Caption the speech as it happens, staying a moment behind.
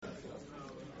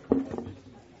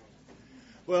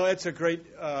Well, it's a great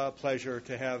pleasure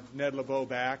to have Ned Lebow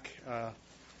back.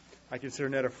 I consider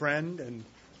Ned a friend and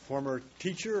former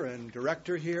teacher and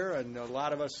director here, and a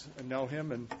lot of us know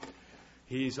him. And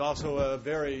he's also a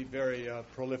very, very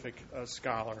prolific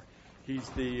scholar. He's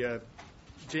the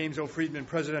James O. Friedman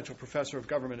Presidential Professor of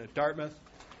Government at Dartmouth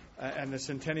and the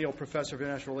Centennial Professor of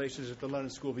International Relations at the London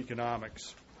School of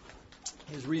Economics.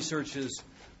 His research has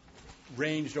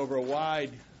ranged over a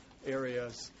wide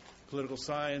areas: political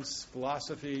science,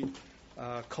 philosophy,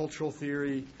 cultural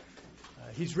theory.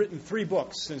 He's written 3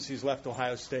 books since he's left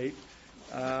Ohio State.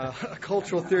 A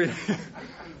cultural theory.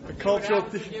 A cultural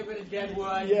theory.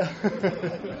 Yeah.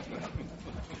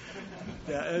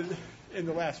 Yeah. In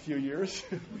the last few years.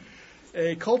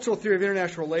 A cultural theory of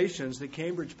international relations that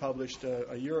Cambridge published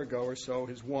a year ago or so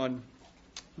has won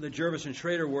the Jervis and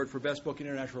Schrader Award for Best Book in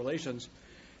International Relations.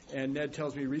 And Ned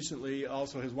tells me recently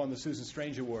also has won the Susan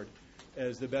Strange Award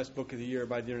as the best book of the year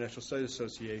by the International Studies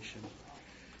Association.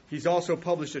 He's also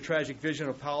published A Tragic Vision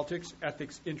of Politics,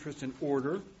 Ethics, Interest, and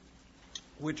Order,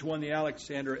 which won the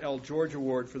Alexander L. George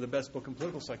Award for the best book in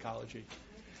political psychology.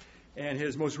 And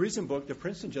his most recent book that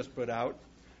Princeton just put out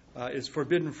is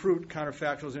Forbidden Fruit,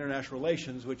 Counterfactuals in International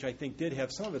Relations, which I think did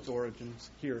have some of its origins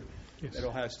here at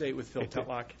Ohio State with Phil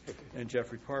Tetlock and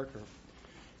Jeffrey Parker.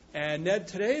 And Ned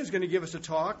today is going to give us a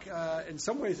talk. In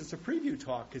some ways, it's a preview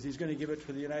talk because he's going to give it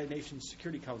for the United Nations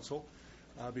Security Council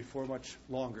before much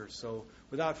longer. So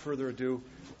without further ado,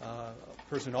 a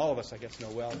person all of us, I guess, know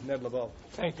well, Ned Lebow.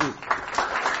 Thank you.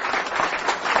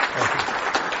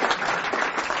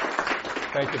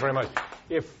 Thank you very much.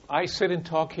 If I sit and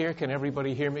talk here, can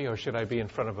everybody hear me, or should I be in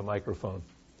front of a microphone?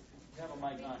 You have a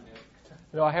mic on, Ned.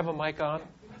 No, I have a mic on.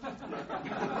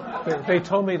 They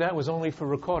told me that was only for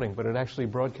recording, but it actually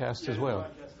broadcasts as well.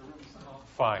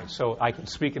 Fine. So I can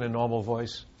speak in a normal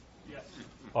voice? Yes.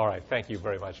 All right. Thank you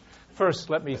very much.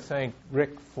 First, let me thank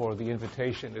Rick for the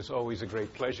invitation. It's always a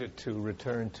great pleasure to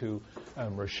return to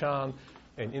Mershon,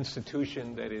 an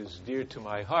institution that is dear to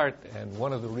my heart. And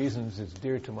one of the reasons it's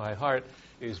dear to my heart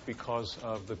is because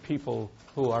of the people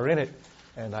who are in it.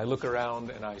 And I look around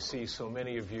and I see so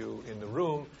many of you in the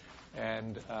room.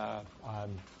 And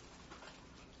I'm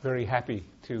very happy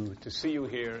to see you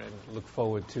here and look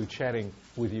forward to chatting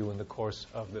with you in the course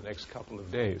of the next couple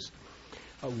of days.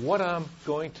 What I'm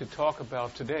going to talk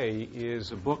about today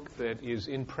is a book that is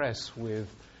in press with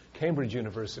Cambridge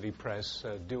University Press,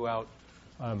 due out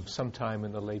sometime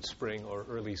in the late spring or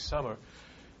early summer.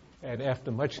 And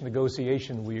after much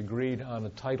negotiation, we agreed on a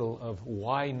title of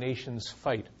Why Nations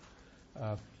Fight,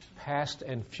 Past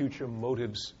and Future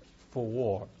Motives for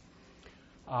War.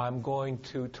 I'm going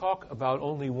to talk about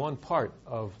only one part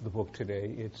of the book today.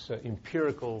 It's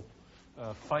empirical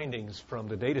findings from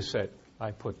the data set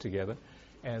I put together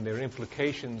and their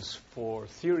implications for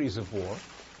theories of war.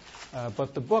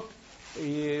 But the book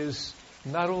is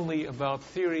not only about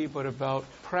theory but about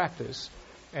practice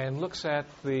and looks at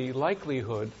the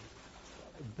likelihood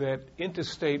that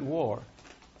interstate war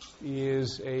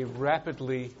is a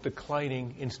rapidly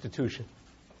declining institution.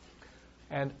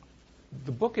 And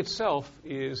the book itself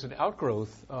is an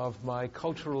outgrowth of my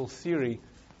cultural theory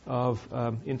of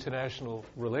international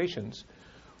relations,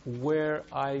 where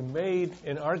I made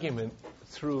an argument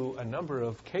through a number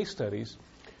of case studies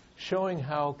showing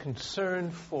how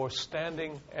concern for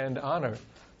standing and honor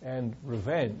and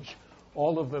revenge,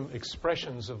 all of them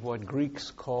expressions of what Greeks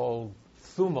call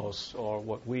thumos, or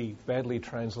what we badly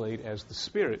translate as the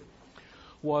spirit,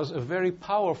 was a very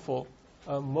powerful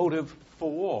motive for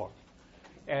war,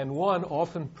 and one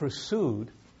often pursued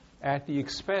at the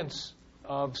expense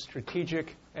of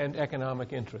strategic and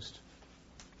economic interest.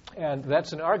 And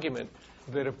that's an argument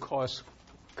that, of course,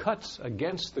 cuts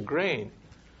against the grain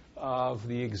of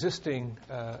the existing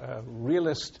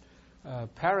realist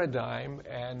paradigm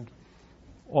and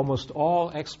almost all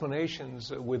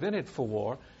explanations within it for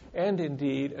war, and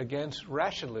indeed against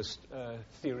rationalist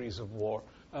theories of war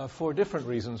for different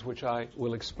reasons, which I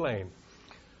will explain.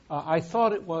 I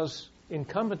thought it was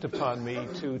incumbent upon me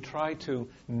to try to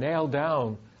nail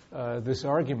down this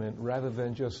argument rather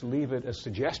than just leave it a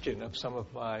suggestion of some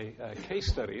of my case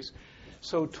studies.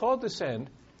 So toward this end,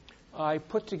 I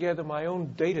put together my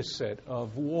own data set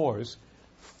of wars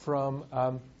from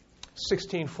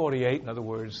 1648, in other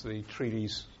words, the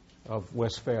treaties of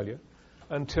Westphalia,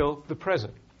 until the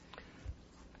present.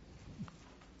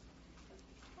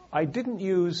 I didn't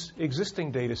use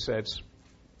existing data sets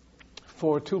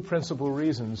for 2 principal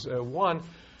reasons. One,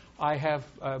 I have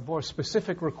more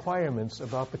specific requirements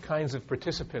about the kinds of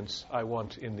participants I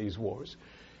want in these wars.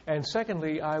 And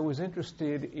secondly, I was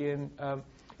interested in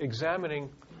examining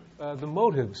the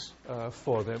motives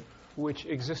for them, which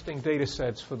existing data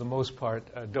sets, for the most part,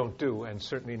 don't do, and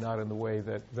certainly not in the way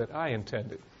that I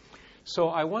intended. So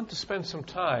I want to spend some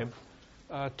time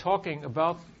talking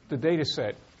about the data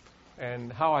set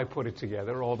and how I put it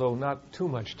together, although not too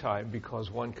much time, because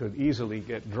one could easily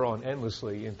get drawn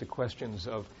endlessly into questions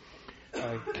of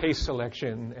case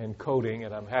selection and coding,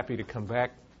 and I'm happy to come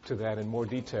back to that in more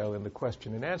detail in the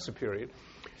question and answer period.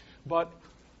 But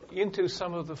into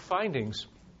some of the findings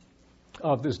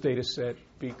of this data set,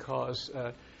 because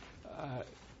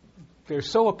they're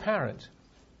so apparent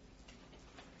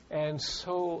and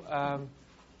so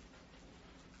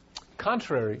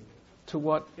contrary to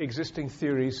what existing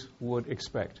theories would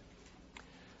expect.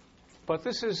 But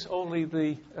this is only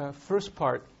the first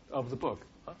part of the book.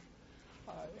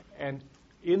 And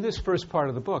in this first part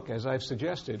of the book, as I've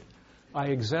suggested, I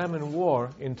examine war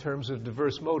in terms of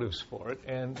diverse motives for it.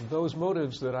 And those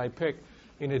motives that I pick,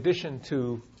 in addition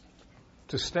to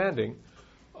standing,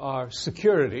 are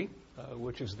security,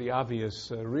 which is the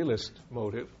obvious realist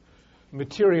motive,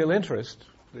 material interest,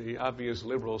 the obvious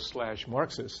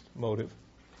liberal/Marxist motive,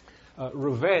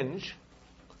 revenge,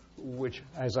 which,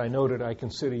 as I noted, I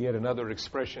consider yet another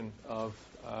expression of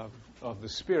the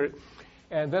spirit,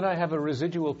 and then I have a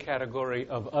residual category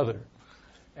of other.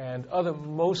 And other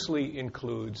mostly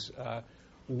includes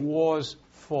wars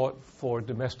fought for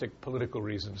domestic political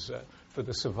reasons, for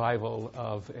the survival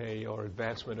of or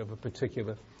advancement of a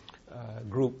particular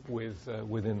group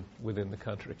within the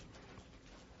country.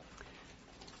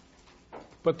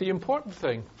 But the important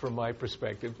thing, from my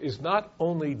perspective, is not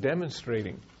only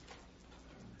demonstrating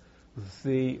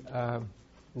the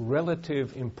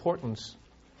relative importance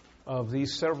of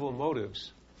these several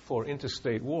motives for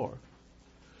interstate war,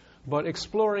 but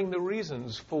exploring the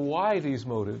reasons for why these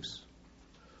motives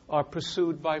are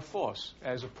pursued by force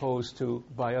as opposed to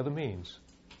by other means.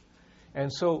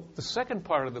 And so the second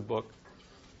part of the book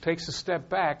takes a step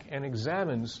back and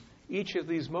examines each of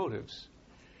these motives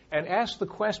and asks the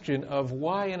question of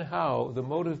why and how the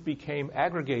motive became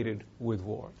aggregated with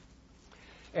war,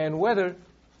 and whether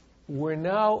we're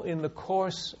now in the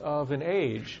course of an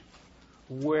age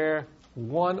where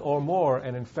one or more,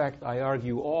 and in fact I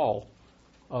argue all,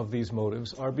 of these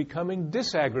motives are becoming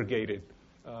disaggregated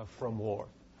from war.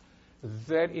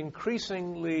 That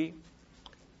increasingly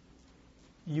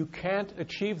you can't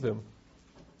achieve them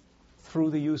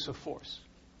through the use of force.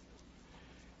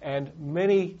 And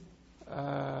many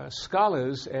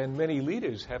scholars and many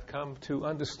leaders have come to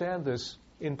understand this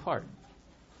in part.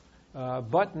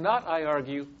 But not, I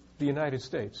argue, the United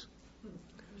States.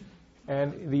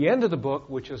 And the end of the book,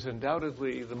 which is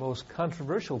undoubtedly the most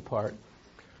controversial part,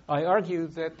 I argue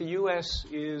that the U.S.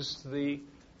 is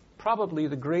probably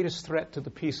the greatest threat to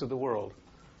the peace of the world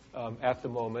at the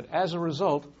moment as a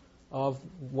result of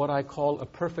what I call a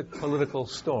perfect political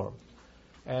storm.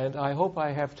 And I hope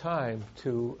I have time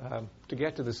to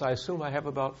get to this. I assume I have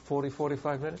about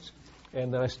 45 minutes,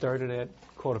 and then I started at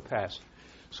 1:15.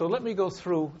 So let me go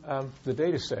through the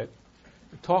data set,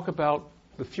 talk about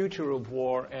the future of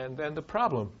war, and then the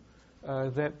problem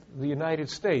that the United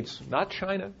States, not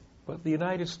China, but the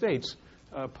United States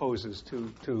poses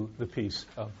to the peace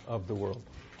of the world.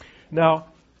 Now,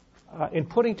 in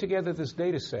putting together this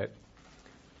data set,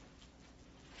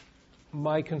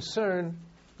 my concern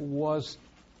was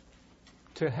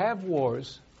to have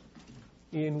wars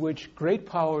in which great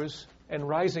powers and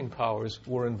rising powers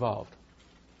were involved.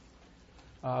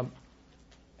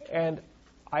 And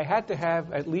I had to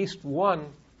have at least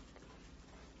one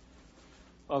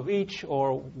of each,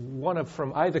 or one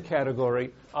from either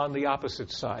category, on the opposite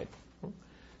side.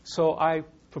 So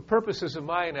for purposes of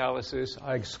my analysis,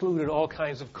 I excluded all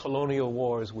kinds of colonial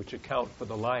wars, which account for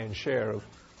the lion's share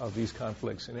of these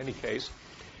conflicts in any case.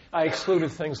 I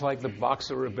excluded things like the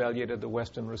Boxer Rebellion and the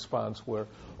Western response, where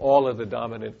all of the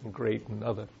dominant and great and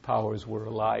other powers were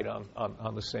allied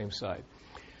on the same side.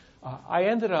 I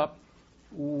ended up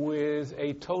with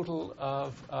a total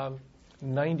of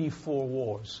 94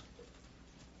 wars.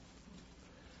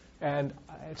 And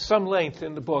at some length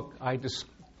in the book, I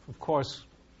of course,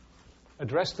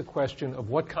 address the question of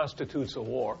what constitutes a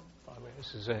war. I mean,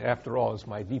 this is, after all, is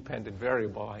my dependent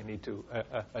variable. I need to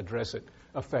address it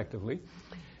effectively.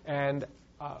 And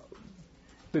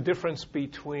the difference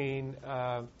between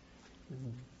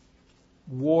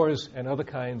wars and other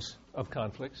kinds of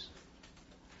conflicts.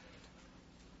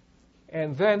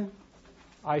 And then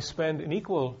I spend an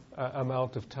equal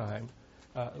amount of time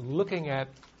looking at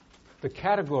the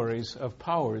categories of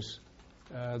powers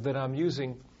that I'm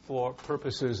using for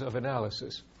purposes of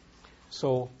analysis.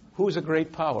 So, who's a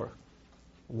great power?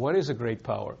 What is a great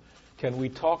power? Can we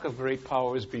talk of great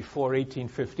powers before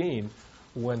 1815,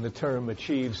 when the term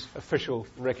achieves official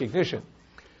recognition.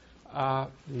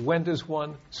 When does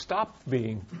one stop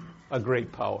being a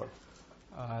great power?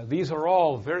 These are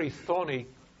all very thorny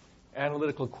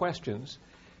analytical questions,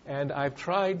 and I've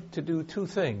tried to do two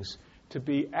things: to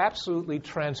be absolutely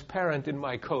transparent in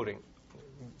my coding,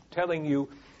 telling you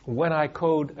when I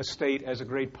code a state as a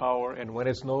great power and when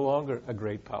it's no longer a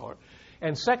great power.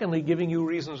 And secondly, giving you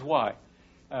reasons why,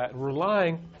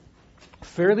 relying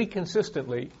fairly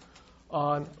consistently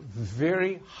on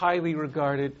very highly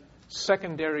regarded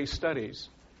secondary studies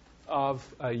of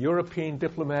European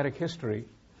diplomatic history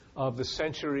of the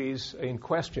centuries in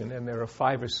question, and there are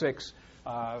 5 or 6.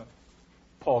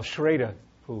 Paul Schrader,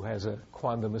 who has a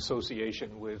quantum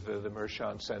association with the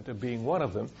Mershon Center, being one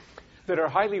of them, that are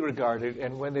highly regarded,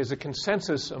 and when there's a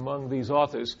consensus among these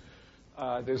authors,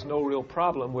 there's no real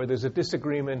problem. Where there's a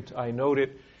disagreement, I note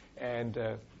it and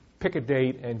pick a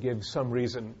date and give some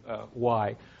reason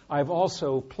why. I've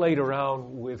also played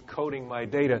around with coding my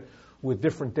data with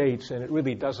different dates, and it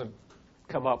really doesn't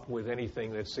come up with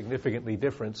anything that's significantly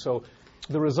different. So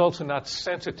the results are not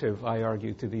sensitive, I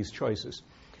argue, to these choices.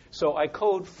 So I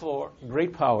code for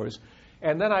great powers,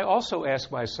 and then I also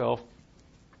ask myself,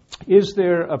 is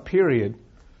there a period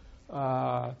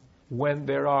when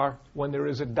there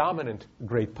is a dominant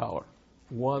great power,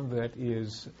 one that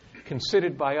is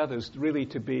considered by others really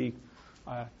to be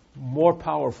more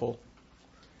powerful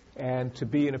and to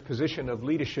be in a position of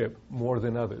leadership more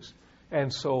than others?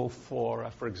 And so, for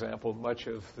example, much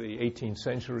of the 18th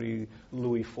century,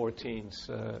 Louis XIV's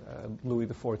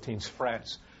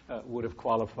France would have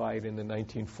qualified. In the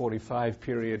 1945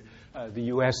 period. The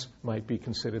U.S. might be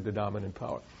considered the dominant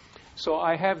power. So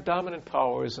I have dominant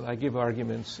powers, and I give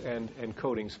arguments and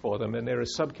codings for them, and they're a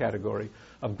subcategory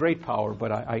of great power,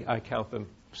 but I count them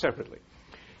separately.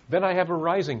 Then I have a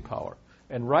rising power,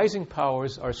 and rising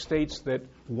powers are states that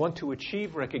want to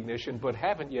achieve recognition but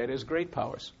haven't yet as great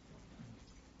powers,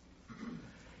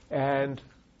 and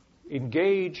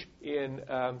engage in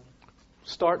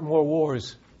start more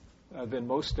wars than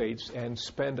most states and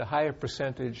spend a higher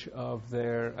percentage of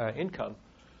their income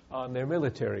on their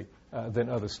military than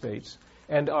other states,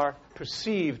 and are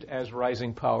perceived as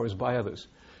rising powers by others.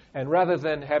 And rather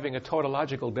than having a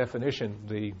tautological definition,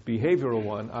 the behavioral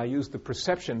one, I use the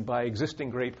perception by existing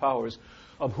great powers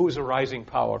of who's a rising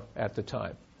power at the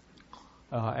time.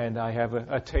 And I have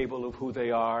a table of who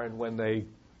they are and when they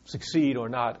succeed or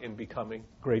not in becoming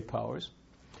great powers.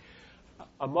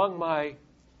 Among my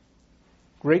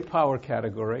great power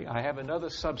category, I have another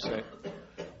subset,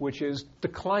 which is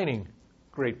declining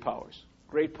great powers.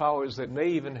 Great powers that may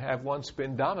even have once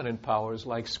been dominant powers,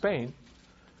 like Spain,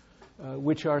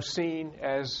 which are seen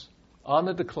as on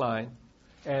the decline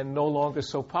and no longer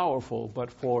so powerful,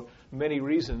 but for many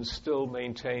reasons still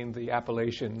maintain the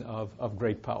appellation of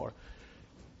great power.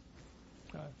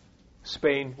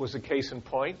 Spain was a case in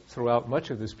point throughout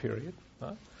much of this period.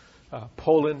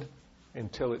 Poland,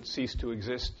 until it ceased to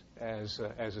exist as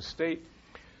a state.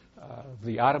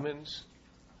 The Ottomans,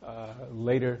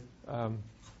 later.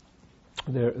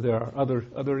 There are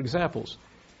other examples.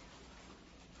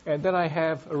 And then I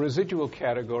have a residual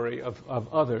category of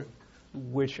other,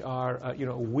 which are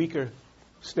weaker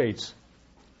states.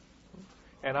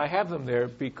 And I have them there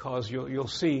because you'll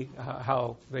see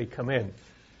how they come in.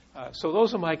 So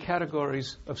those are my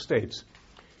categories of states.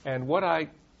 And what I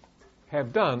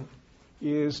have done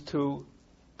is to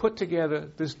put together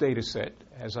this data set,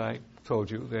 as I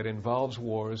told you, that involves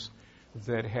wars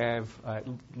that have at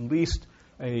least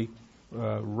a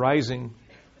rising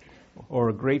or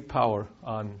a great power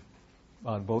on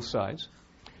both sides,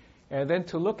 and then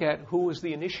to look at who was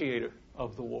the initiator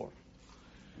of the war.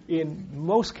 In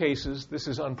most cases, this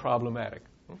is unproblematic.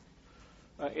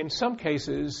 In some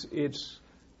cases, it's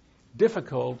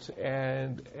difficult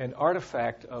and an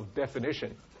artifact of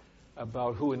definition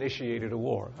about who initiated a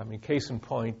war. I mean, case in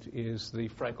point is the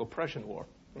Franco-Prussian War.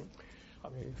 I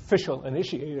mean, official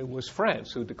initiator was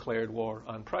France, who declared war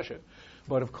on Prussia.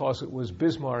 But, of course, it was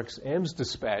Bismarck's Ems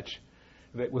dispatch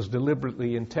that was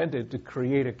deliberately intended to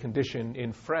create a condition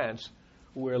in France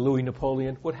where Louis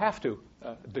Napoleon would have to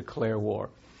declare war.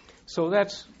 So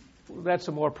that's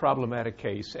a more problematic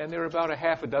case. And there are about a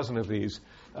half a dozen of these,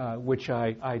 which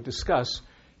I discuss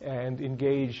and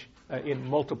engage in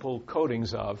multiple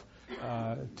codings of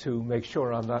to make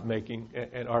sure I'm not making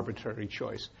an arbitrary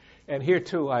choice. And here,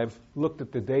 too, I've looked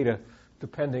at the data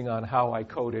depending on how I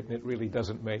code it, and it really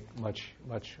doesn't make much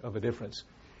of a difference.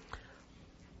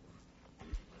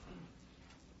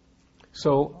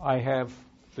 So I have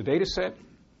the data set,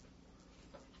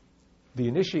 the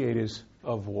initiators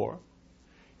of war,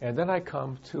 and then I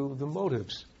come to the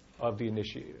motives of the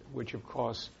initiator, which, of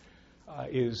course,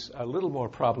 is a little more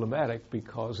problematic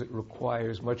because it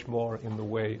requires much more in the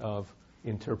way of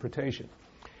interpretation.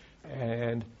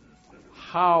 And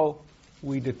how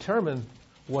we determine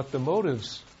what the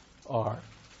motives are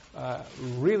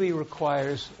really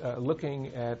requires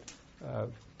looking at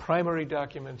primary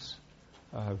documents,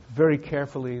 very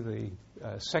carefully the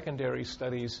secondary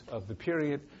studies of the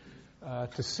period,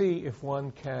 to see if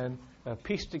one can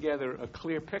piece together a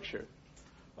clear picture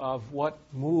of what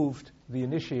moved the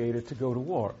initiator to go to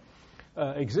war.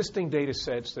 Existing data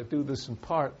sets that do this in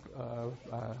part,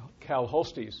 Cal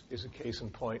Holste's is a case in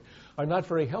point, are not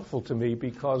very helpful to me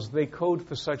because they code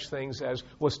for such things as,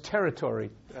 was territory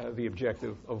the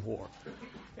objective of war?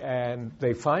 And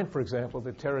they find, for example,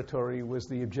 that territory was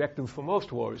the objective for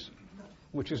most wars,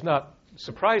 which is not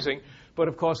surprising, but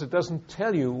of course it doesn't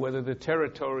tell you whether the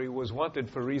territory was wanted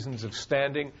for reasons of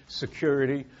standing,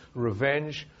 security,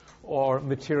 revenge, or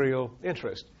material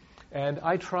interest. And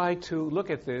I try to look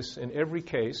at this in every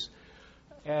case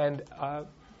and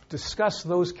discuss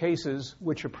those cases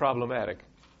which are problematic.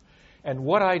 And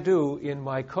what I do in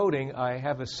my coding, I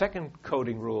have a second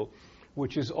coding rule,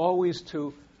 which is always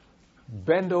to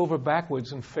bend over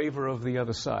backwards in favor of the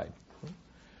other side.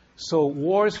 So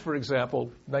wars, for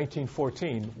example,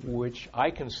 1914, which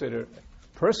I consider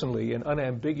personally an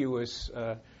unambiguous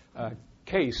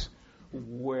case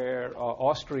where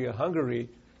Austria-Hungary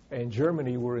and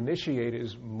Germany were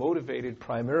initiators motivated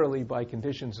primarily by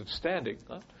conditions of standing,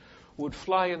 would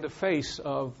fly in the face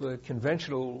of the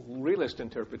conventional realist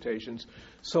interpretations.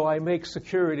 So I make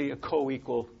security a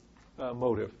co-equal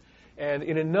motive. And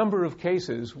in a number of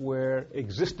cases where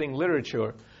existing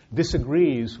literature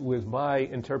disagrees with my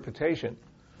interpretation,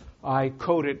 I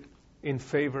code it in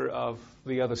favor of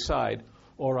the other side,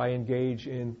 or I engage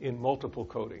in multiple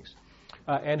codings.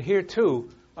 And here, too,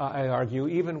 I argue,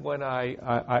 even when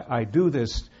I do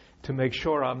this to make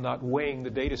sure I'm not weighing the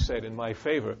data set in my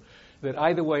favor, that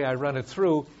either way I run it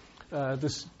through,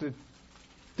 the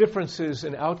differences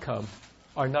in outcome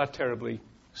are not terribly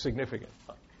significant.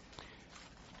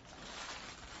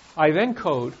 I then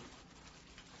code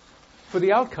for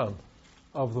the outcome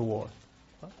of the war.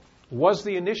 Was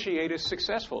the initiator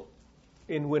successful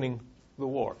in winning the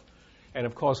war? And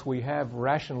of course, we have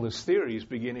rationalist theories,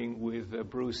 beginning with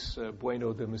Bruce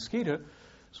Bueno de Mesquita's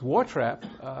War Trap,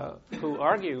 who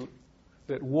argue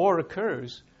that war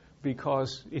occurs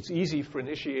because it's easy for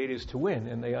initiators to win,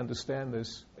 and they understand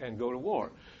this and go to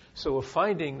war. So a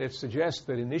finding that suggests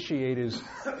that initiators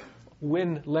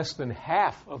win less than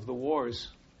half of the wars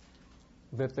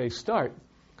that they start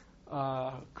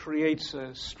creates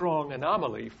a strong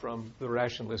anomaly from the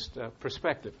rationalist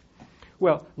perspective.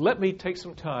 Well, let me take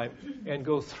some time and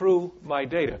go through my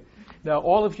data. Now,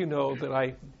 all of you know that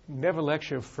I never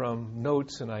lecture from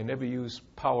notes and I never use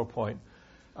PowerPoint.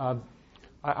 I'm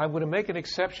going to make an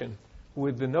exception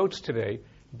with the notes today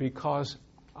because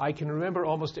I can remember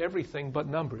almost everything but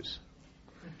numbers.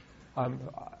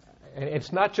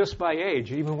 It's not just by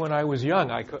age. Even when I was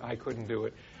young, I couldn't do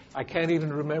it. I can't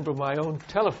even remember my own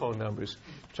telephone numbers,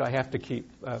 which I have to keep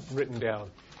written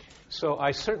down. So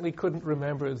I certainly couldn't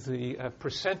remember the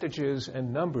percentages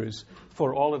and numbers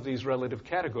for all of these relative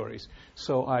categories.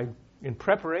 So I, in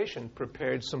preparation,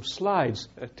 prepared some slides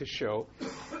to show,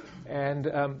 and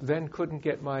then couldn't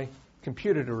get my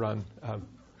computer to run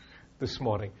this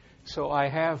morning. So I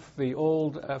have the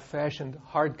old-fashioned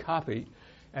hard copy,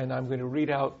 and I'm going to read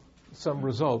out some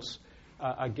results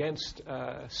against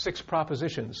 6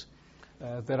 propositions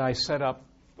that I set up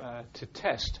to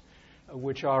test,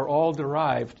 which are all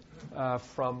derived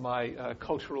from my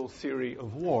cultural theory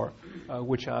of war,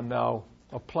 which I'm now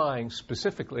applying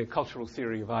specifically, a cultural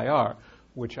theory of IR,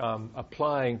 which I'm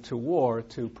applying to war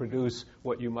to produce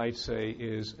what you might say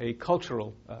is a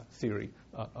cultural theory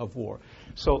of war.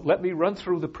 So let me run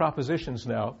through the propositions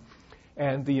now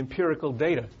and the empirical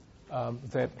data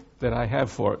that I have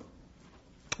for it.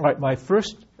 All right, my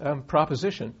first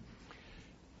proposition,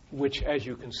 which, as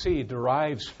you can see,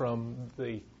 derives from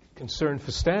the concern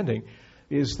for standing,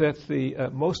 is that the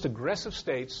most aggressive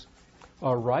states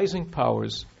are rising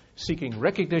powers seeking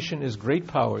recognition as great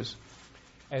powers,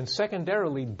 and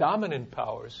secondarily, dominant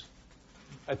powers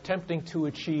attempting to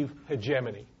achieve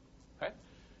hegemony. Okay?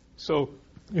 So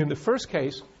in the first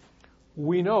case,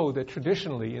 we know that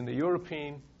traditionally in the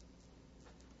European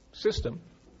system,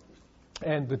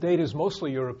 and the data is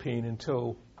mostly European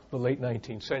until the late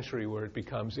 19th century where it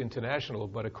becomes international,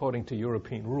 but according to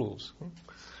European rules.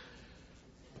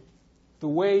 The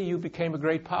way you became a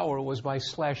great power was by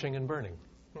slashing and burning.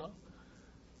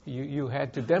 You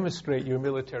had to demonstrate your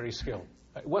military skill.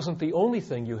 It wasn't the only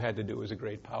thing you had to do as a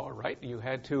great power, right? You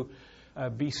had to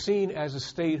be seen as a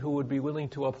state who would be willing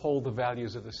to uphold the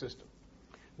values of the system,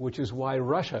 which is why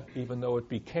Russia, even though it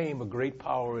became a great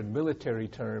power in military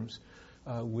terms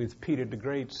with Peter the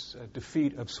Great's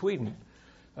defeat of Sweden,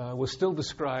 was still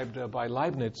described by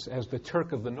Leibniz as the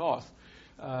Turk of the North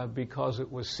because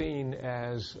it was seen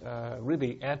as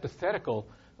really antithetical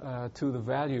to the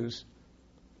values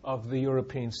of the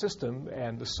European system,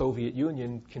 and the Soviet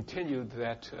Union continued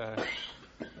that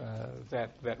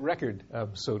record,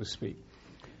 so to speak.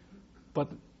 But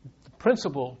the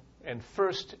principle and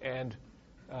first and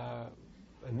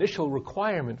initial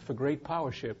requirement for great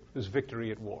powership is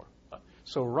victory at war.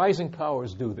 So rising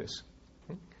powers do this.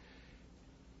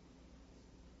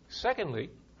 Secondly,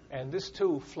 and this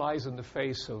too flies in the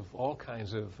face of all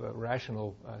kinds of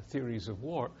rational theories of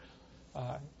war,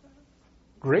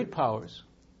 great powers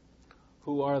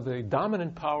who are the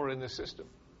dominant power in the system,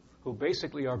 who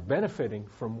basically are benefiting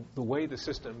from the way the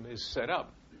system is set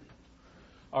up,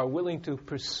 are willing to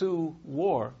pursue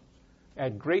war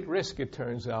at great risk, it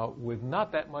turns out, with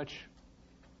not that much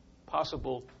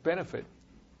possible benefit.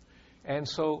 And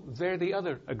so they're the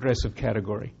other aggressive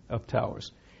category of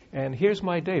powers. And here's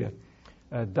my data.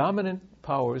 Dominant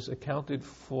powers accounted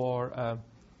for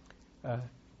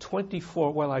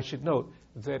 24, well, I should note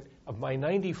that of my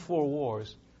 94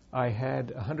 wars, I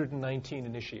had 119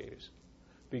 initiators,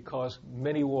 because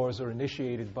many wars are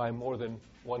initiated by more than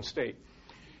one state.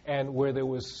 And where there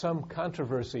was some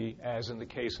controversy, as in the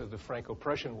case of the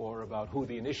Franco-Prussian War, about who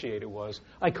the initiator was,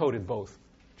 I coded both,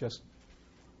 just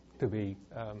to be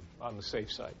on the safe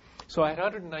side. So I had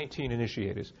 119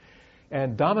 initiators.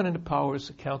 And dominant powers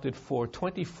accounted for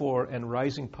 24 and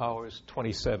rising powers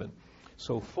 27.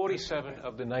 So 47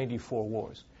 of the 94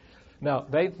 wars. Now,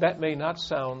 that may not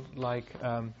sound like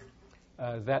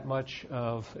that much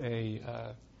of an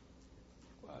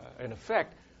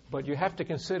effect, but you have to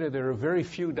consider there are very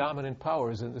few dominant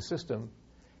powers in the system,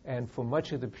 and for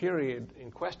much of the period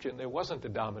in question, there wasn't a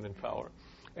dominant power.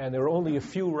 And there are only a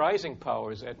few rising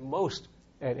powers at most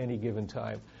at any given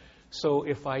time. So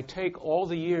if I take all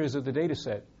the years of the data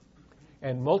set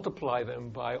and multiply them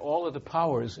by all of the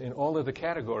powers in all of the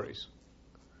categories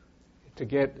to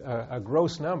get a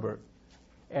gross number,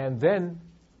 and then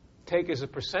take as a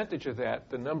percentage of that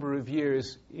the number of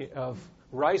years of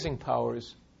rising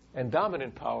powers and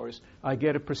dominant powers, I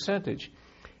get a percentage.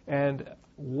 And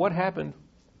what happened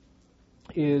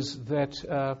is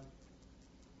that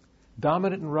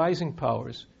dominant and rising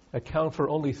powers account for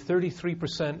only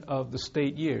 33% of the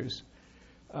state years,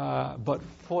 but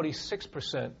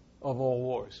 46% of all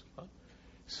wars.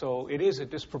 So it is a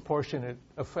disproportionate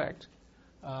effect,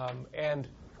 and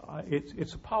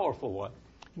it's a powerful one.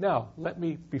 Now, let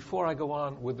me, before I go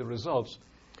on with the results,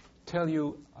 tell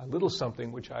you a little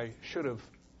something which I should have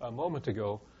a moment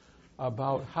ago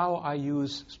about how I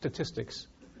use statistics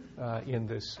in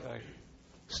this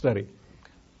study.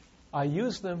 I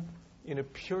use them in a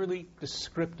purely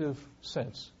descriptive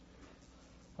sense.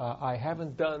 I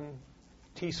haven't done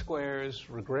t-squares,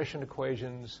 regression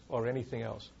equations, or anything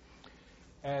else.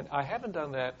 And I haven't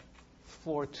done that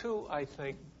for two, I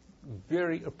think,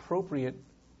 very appropriate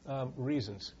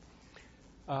reasons.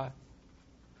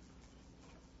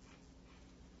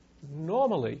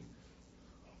 Normally,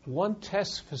 one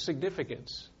tests for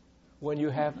significance when you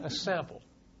have a sample.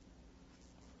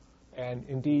 And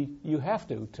indeed, you have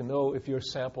to know if your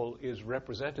sample is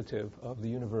representative of the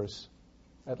universe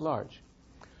at large.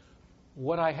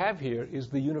 What I have here is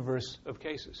the universe of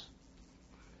cases.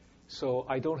 So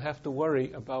I don't have to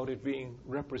worry about it being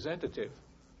representative,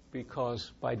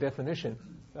 because by definition,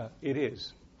 it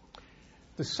is.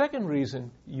 The second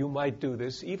reason you might do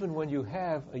this, even when you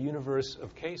have a universe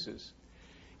of cases,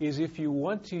 is if you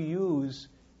want to use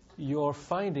your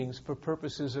findings for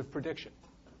purposes of prediction.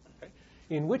 Okay?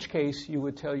 In which case, you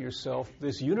would tell yourself,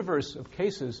 this universe of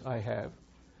cases I have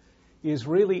is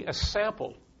really a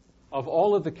sample of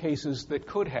all of the cases that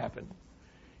could happen.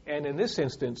 And in this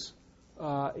instance,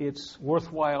 it's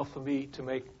worthwhile for me to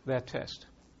make that test.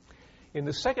 In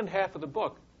the second half of the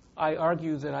book, I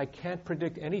argue that I can't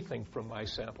predict anything from my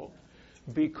sample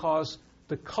because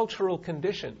the cultural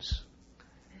conditions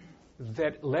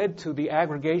that led to the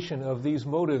aggregation of these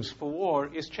motives for war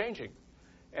is changing.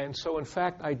 And so, in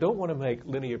fact, I don't want to make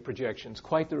linear projections,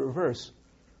 quite the reverse,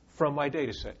 from my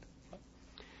data set.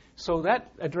 So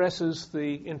that addresses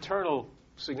the internal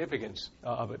significance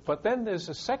of it. But then there's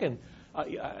a second,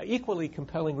 equally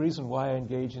compelling reason why I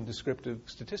engage in descriptive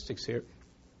statistics here,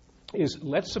 is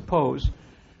let's suppose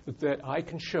that I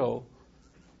can show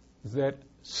that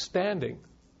standing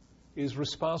is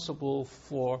responsible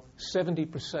for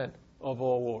 70% of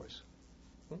all wars.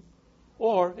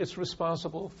 or it's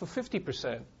responsible for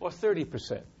 50% or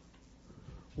 30%.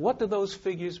 What do those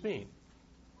figures mean?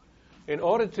 In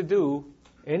order to do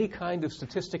any kind of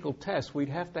statistical test, we'd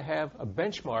have to have a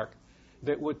benchmark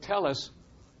that would tell us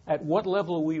at what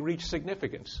level we reach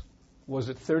significance. Was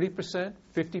it 30%,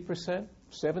 50%,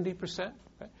 70%?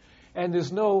 Okay? And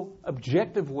there's no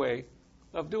objective way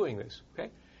of doing this.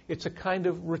 Okay? It's a kind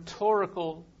of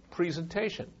rhetorical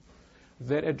presentation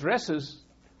that addresses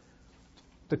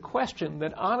the question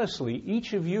that honestly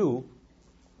each of you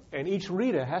and each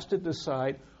reader has to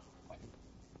decide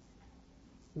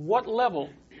what level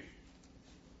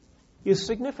is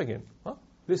significant. Huh?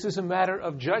 This is a matter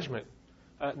of judgment,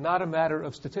 not a matter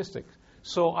of statistics.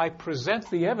 So I present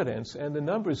the evidence and the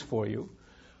numbers for you.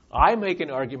 I make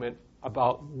an argument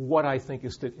about what I think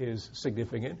is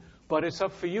significant, but it's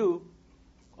up to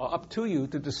you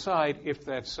to decide if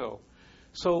that's so.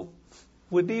 So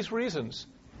with these reasons,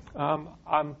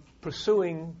 I'm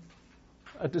pursuing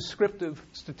a descriptive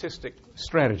statistic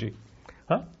strategy.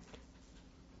 Huh?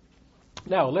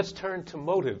 Now, let's turn to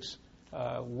motives,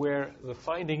 where the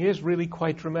finding is really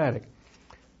quite dramatic.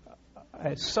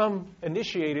 Some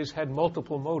initiators had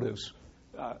multiple motives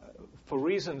for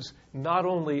reasons not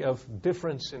only of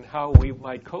difference in how we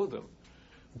might code them,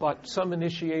 but some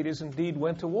initiators indeed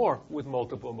went to war with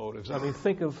multiple motives. I mean,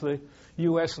 think of the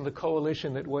U.S. and the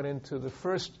coalition that went into the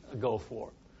first Gulf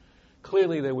War.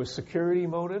 Clearly, there were security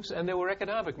motives and there were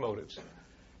economic motives.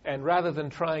 And rather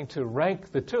than trying to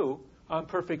rank the two, I'm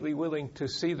perfectly willing to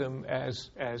see them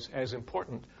as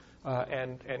important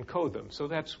and code them. So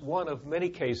that's one of many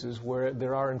cases where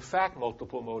there are, in fact,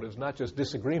 multiple motives, not just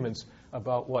disagreements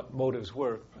about what motives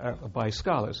were by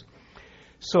scholars.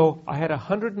 So I had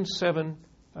 107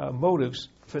 motives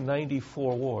for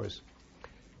 94 wars.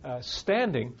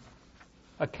 Standing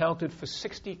accounted for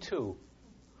 62,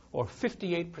 or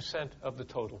 58% of the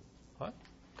total.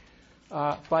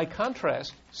 Huh? By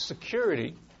contrast,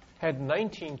 security had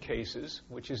 19 cases,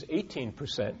 which is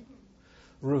 18%,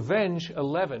 revenge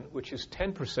 11, which is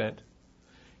 10%,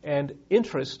 and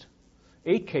interest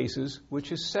 8 cases,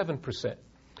 which is 7%.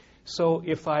 So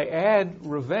if I add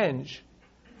revenge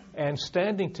and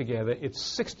standing together,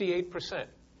 it's 68%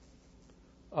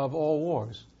 of all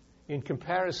wars, in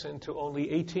comparison to only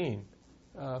 18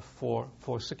 for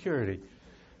security.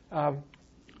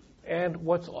 And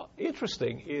what's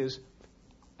interesting is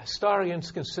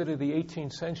historians consider the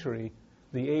 18th century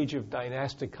the age of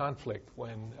dynastic conflict,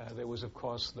 when there was, of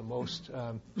course, the most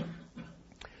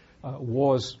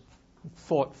wars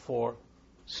fought for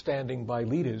standing by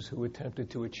leaders who attempted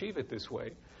to achieve it this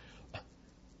way.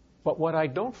 But what I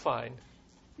don't find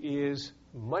is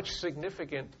much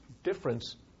significant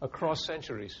difference across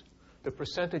centuries. The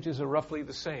percentages are roughly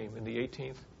the same in the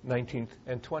 18th, 19th,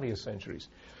 and 20th centuries.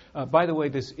 By the way,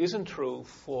 this isn't true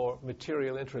for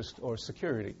material interest or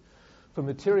security. For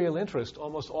material interest,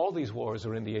 almost all these wars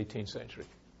are in the 18th century.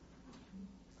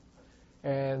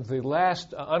 And the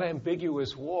last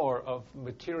unambiguous war of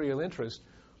material interest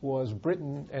was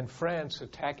Britain and France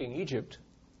attacking Egypt.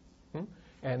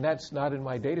 And that's not in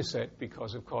my data set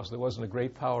because, of course, there wasn't a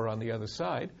great power on the other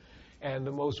side. And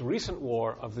the most recent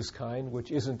war of this kind,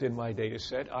 which isn't in my data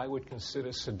set, I would consider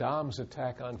Saddam's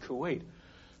attack on Kuwait,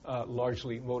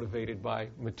 largely motivated by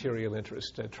material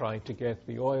interest, trying to get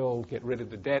the oil, get rid of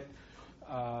the debt.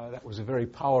 That was a very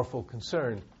powerful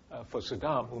concern for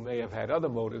Saddam, who may have had other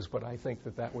motives, but I think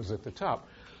that was at the top.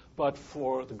 But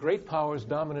for the great powers,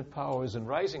 dominant powers, and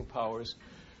rising powers,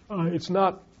 it's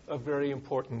not a very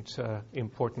important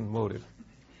motive.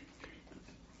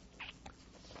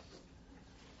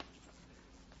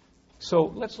 So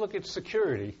let's look at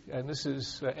security. And this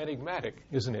is enigmatic,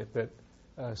 isn't it,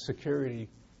 that security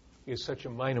is such a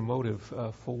minor motive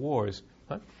for wars.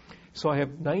 Huh? So I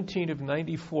have 19 of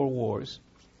 94 wars.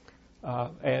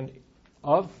 And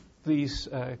of these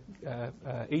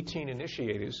 18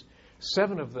 initiators,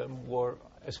 7 of them were,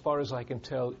 as far as I can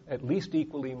tell, at least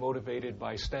equally motivated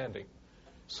by standing.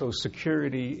 So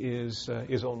security is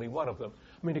only one of them.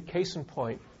 I mean, a case in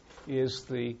point is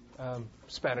the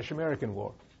Spanish-American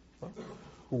War,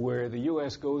 where the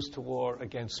U.S. goes to war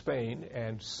against Spain,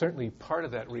 and certainly part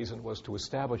of that reason was to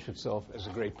establish itself as a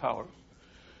great power.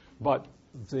 But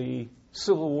the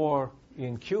Civil War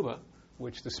in Cuba,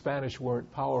 which the Spanish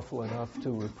weren't powerful enough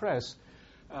to repress,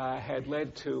 had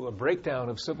led to a breakdown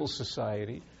of civil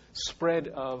society,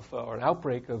 or an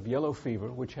outbreak of yellow fever,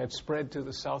 which had spread to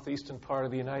the southeastern part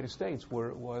of the United States, where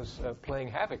it was playing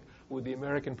havoc with the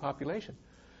American population.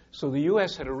 So the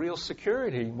U.S. had a real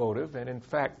security motive, and in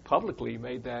fact publicly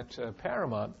made that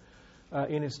paramount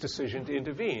in its decision to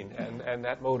intervene. And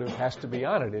that motive has to be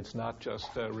honored. It's not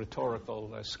just a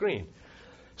rhetorical screen.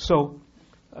 So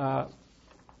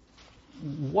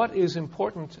what is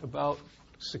important about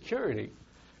security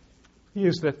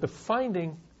is that the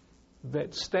finding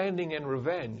that standing and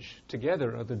revenge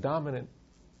together are the dominant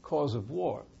cause of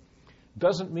war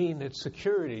doesn't mean that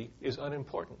security is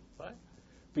unimportant, right?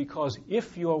 Because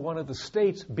if you're one of the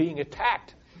states being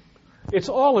attacked, it's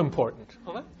all important.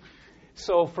 Right?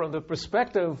 So from the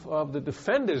perspective of the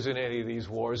defenders in any of these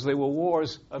wars, they were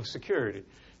wars of security.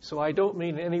 So I don't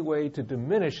mean in any way to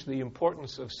diminish the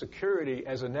importance of security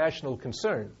as a national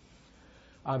concern.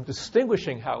 I'm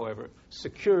distinguishing, however,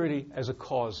 security as a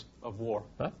cause of war.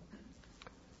 Huh?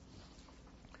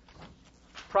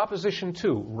 Proposition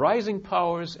 2, rising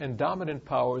powers and dominant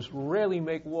powers rarely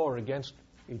make war against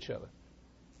each other.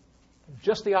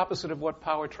 Just the opposite of what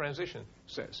power transition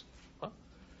says. Huh?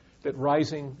 That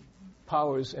rising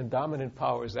powers and dominant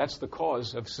powers, that's the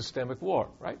cause of systemic war,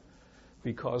 right?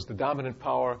 Because the dominant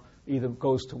power either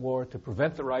goes to war to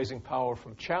prevent the rising power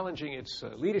from challenging its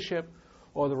leadership,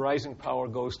 or the rising power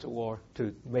goes to war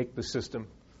to make the system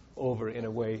over in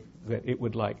a way that it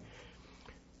would like.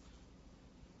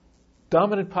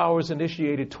 Dominant powers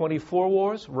initiated 24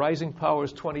 wars, rising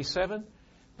powers 27.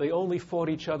 They only fought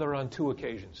each other on 2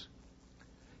 occasions.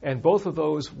 And both of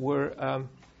those were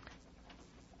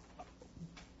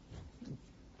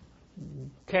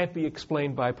can't be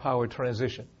explained by power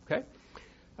transition. Okay,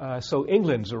 so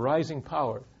England's a rising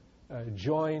power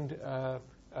joined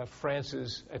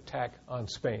France's attack on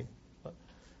Spain,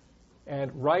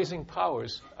 and rising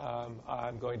powers,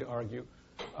 I'm going to argue,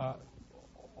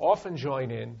 often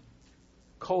join in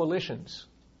coalitions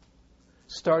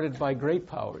started by great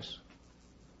powers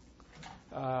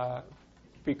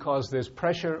because there's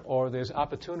pressure or there's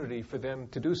opportunity for them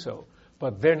to do so.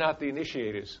 But they're not the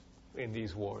initiators in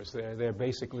these wars. They're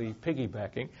basically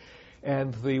piggybacking.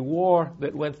 And the war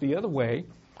that went the other way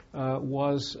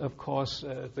was, of course,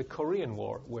 the Korean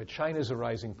War, where China's a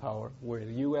rising power, where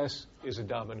the U.S. is a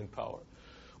dominant power,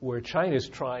 where China's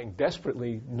trying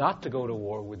desperately not to go to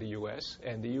war with the U.S.,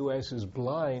 and the U.S. is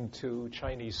blind to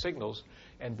Chinese signals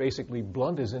and basically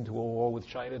blunders into a war with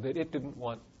China that it didn't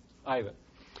want either.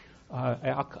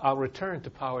 I'll return to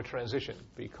power transition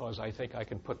because I think I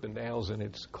can put the nails in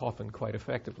its coffin quite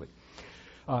effectively.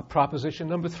 Proposition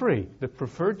number 3, the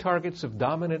preferred targets of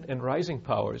dominant and rising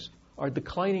powers are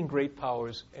declining great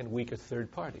powers and weaker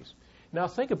third parties. Now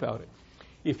think about it.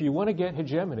 If you want to get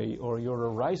hegemony or you're a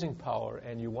rising power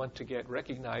and you want to get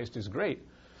recognized as great,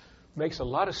 it makes a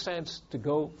lot of sense to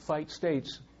go fight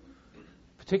states,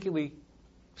 particularly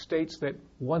states that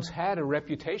once had a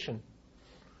reputation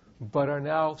but are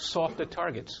now softer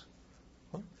targets.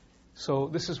 So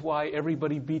this is why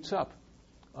everybody beats up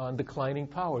on declining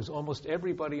powers. Almost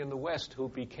everybody in the West who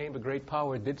became a great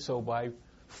power did so by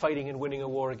fighting and winning a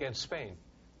war against Spain.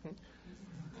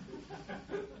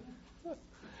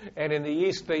 And in the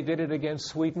East, they did it against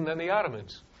Sweden and the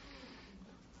Ottomans.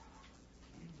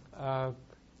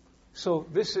 So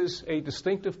this is a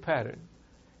distinctive pattern.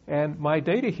 And my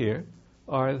data here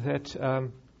are that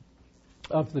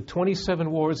of the 27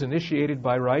 wars initiated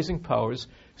by rising powers,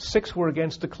 6 were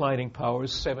against declining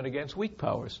powers, 7 against weak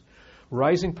powers.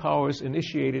 Rising powers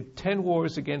initiated 10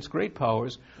 wars against great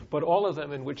powers, but all of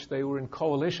them in which they were in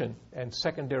coalition and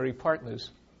secondary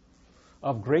partners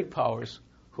of great powers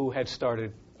who had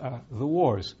started the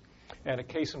wars. And a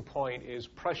case in point is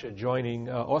Prussia joining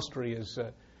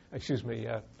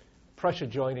Prussia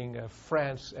joining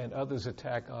France and others'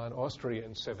 attack on Austria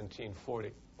in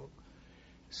 1740.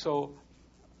 So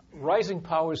rising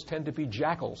powers tend to be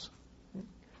jackals.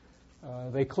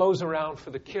 They close around for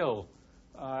the kill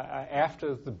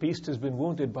after the beast has been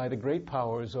wounded by the great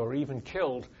powers or even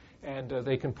killed, and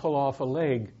they can pull off a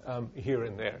leg here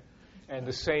and there. And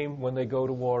the same when they go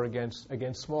to war against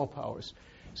small powers.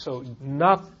 So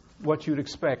not what you'd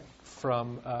expect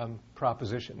from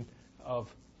proposition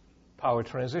of power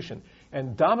transition.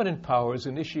 And dominant powers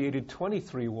initiated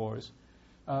 23 wars.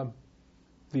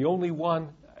 The only one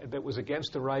that was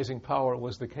against a rising power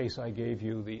was the case I gave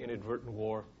you, the inadvertent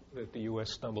war that the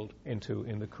U.S. stumbled into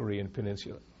in the Korean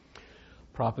Peninsula.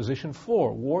 Proposition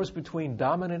 4, wars between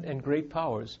dominant and great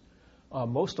powers are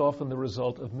most often the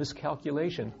result of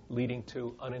miscalculation leading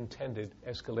to unintended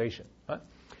escalation.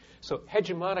 So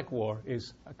hegemonic war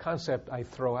is a concept I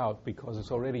throw out because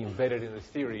it's already embedded in the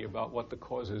theory about what the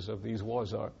causes of these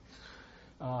wars are.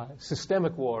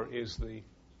 Systemic war is the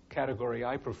category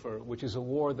I prefer, which is a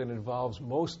war that involves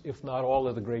most, if not all,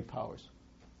 of the great powers.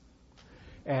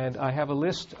 And I have a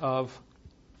list of,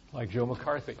 like Joe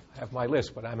McCarthy, I have my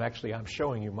list, but I'm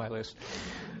showing you my list.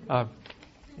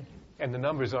 And the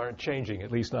numbers aren't changing,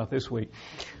 at least not this week.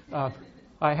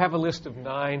 I have a list of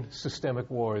 9 systemic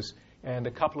wars. And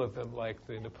a couple of them, like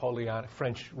the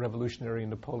French Revolutionary and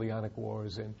Napoleonic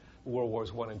Wars and World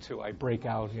Wars I and II, I break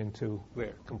out into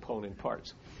their component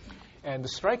parts. And the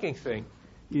striking thing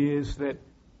is that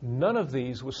none of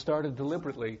these was started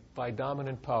deliberately by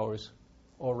dominant powers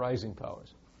or rising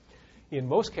powers. In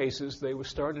most cases, they were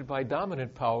started by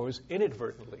dominant powers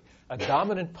inadvertently. A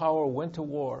dominant power went to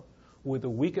war with a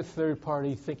weaker third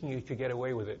party thinking it could get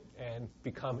away with it and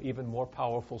become even more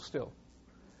powerful still.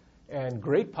 And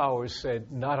great powers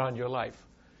said, not on your life,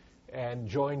 and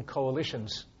joined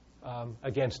coalitions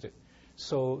against it.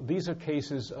 So these are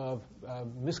cases of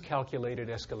miscalculated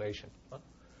escalation.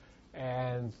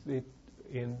 And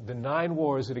in the 9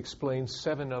 wars, it explains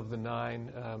 7 of the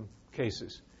 9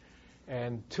 cases.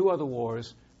 And 2 other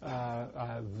wars,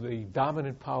 the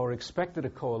dominant power expected a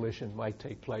coalition might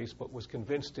take place, but was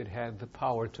convinced it had the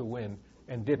power to win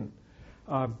and didn't.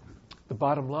 The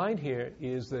bottom line here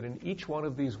is that in each one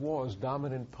of these wars,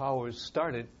 dominant powers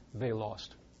started, they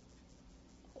lost.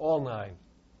 All 9,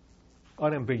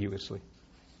 unambiguously.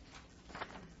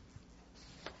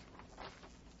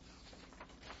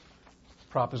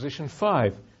 Proposition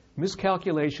 5.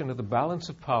 Miscalculation of the balance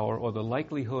of power or the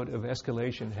likelihood of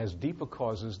escalation has deeper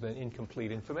causes than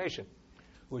incomplete information,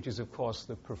 which is, of course,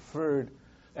 the preferred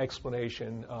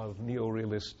explanation of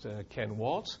neo-realist Ken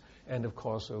Waltz and, of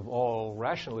course, of all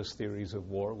rationalist theories of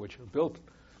war, which are built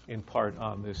in part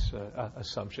on this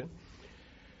assumption.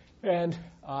 And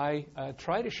I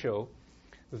try to show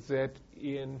that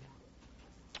in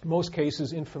most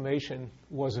cases information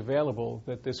was available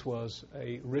that this was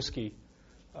a risky,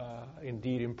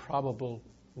 indeed improbable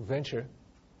venture,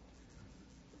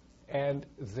 and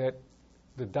that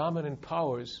the dominant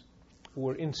powers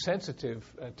were insensitive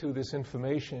to this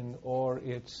information or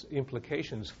its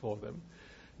implications for them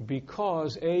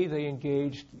because, A, they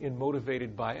engaged in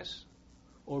motivated bias,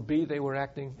 or B, they were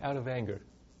acting out of anger.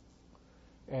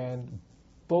 And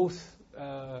both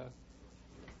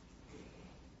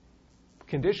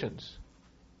conditions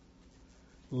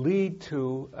lead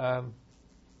to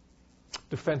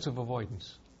defensive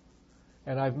avoidance.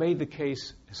 And I've made the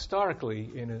case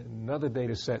historically in another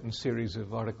data set and series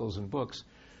of articles and books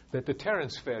that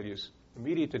deterrence failures,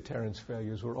 immediate deterrence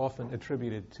failures, were often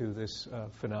attributed to this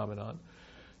phenomenon.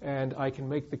 And I can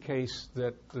make the case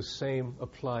that the same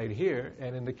applied here.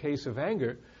 And in the case of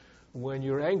anger, when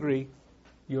you're angry,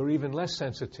 you're even less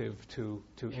sensitive to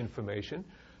information.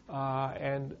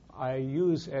 And I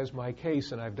use as my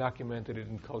case, and I've documented it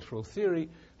in cultural theory,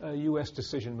 U.S.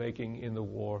 decision-making in the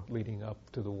war leading up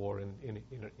to the war in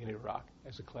Iraq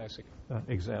as a classic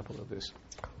example of this.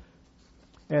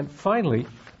 And finally,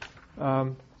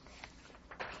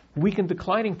 weak and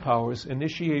declining powers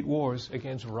initiate wars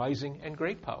against rising and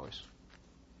great powers.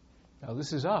 Now,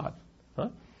 this is odd.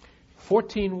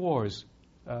 14 wars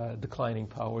declining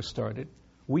powers started.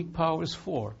 Weak powers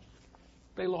 4.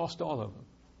 They lost all of them.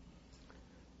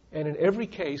 And in every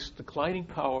case, declining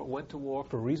power went to war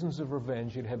for reasons of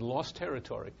revenge. It had lost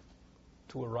territory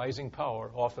to a rising power,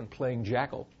 often playing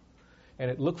jackal. And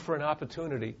it looked for an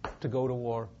opportunity to go to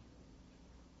war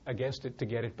against it to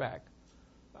get it back.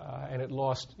 And it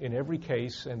lost in every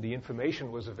case, and the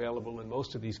information was available in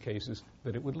most of these cases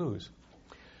that it would lose.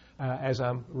 As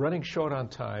I'm running short on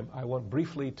time, I want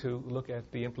briefly to look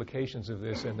at the implications of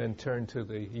this and then turn to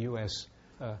the U.S.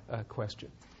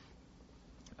 Question.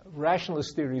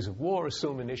 Rationalist theories of war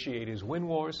assume initiators win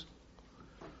wars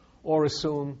or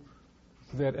assume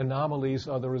that anomalies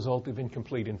are the result of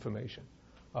incomplete information.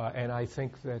 And I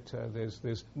think that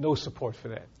there's no support for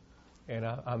that. And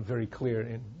I'm very clear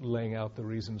in laying out the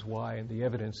reasons why, and the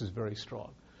evidence is very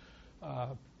strong.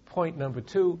 Point number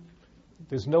 2,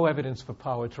 there's no evidence for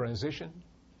power transition.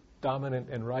 Dominant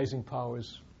and rising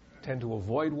powers tend to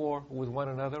avoid war with one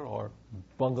another or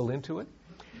bungle into it.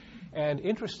 And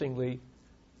interestingly,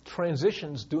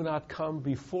 transitions do not come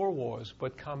before wars,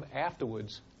 but come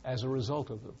afterwards as a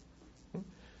result of them.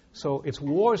 So it's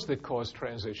wars that cause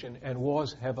transition, and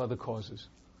wars have other causes.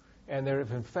 And there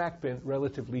have, in fact, been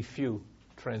relatively few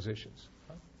transitions.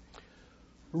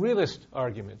 Realist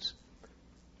arguments.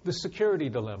 The security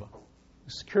dilemma.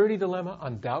 The security dilemma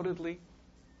undoubtedly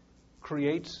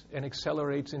creates and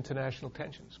accelerates international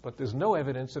tensions, but there's no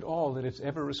evidence at all that it's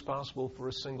ever responsible for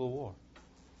a single war.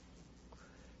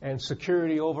 And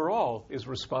security overall is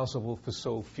responsible for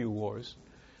so few wars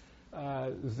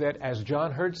that, as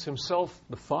John Hertz himself,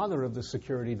 the father of the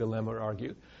security dilemma,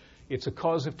 argued, it's a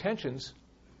cause of tensions,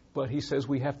 but he says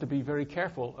we have to be very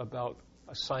careful about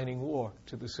assigning war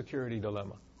to the security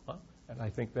dilemma. And I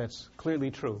think that's clearly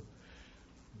true.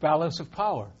 Balance of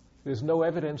power. There's no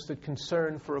evidence that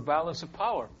concern for a balance of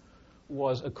power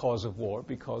was a cause of war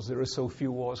because there are so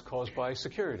few wars caused by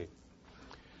security.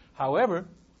 However,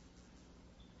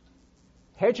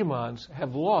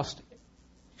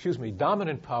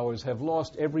 dominant powers have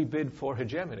lost every bid for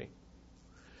hegemony,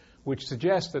 which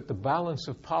suggests that the balance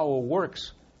of power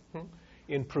works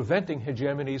in preventing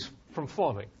hegemonies from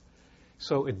forming.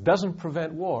 So it doesn't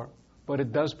prevent war, but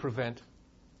it does prevent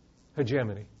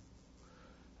hegemony.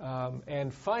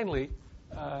 And finally,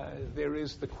 there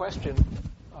is the question,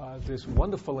 this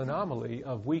wonderful anomaly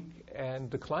of weak and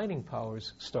declining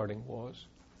powers starting wars,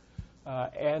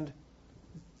 and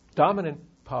dominant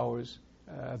powers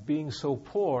being so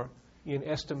poor in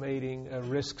estimating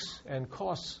risks and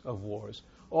costs of wars,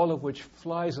 all of which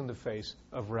flies in the face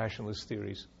of rationalist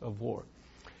theories of war.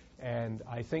 And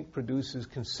I think produces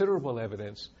considerable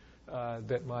evidence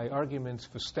that my arguments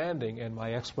for standing and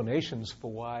my explanations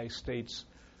for why states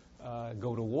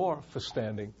go to war for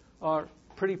standing are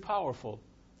pretty powerful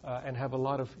and have a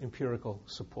lot of empirical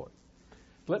support.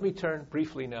 Let me turn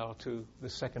briefly now to the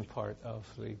second part of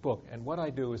the book. And what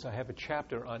I do is I have a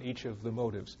chapter on each of the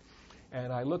motives.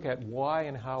 And I look at why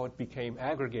and how it became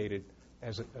aggregated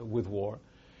with war,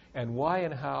 and why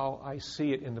and how I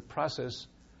see it in the process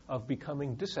of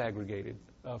becoming disaggregated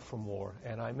from war.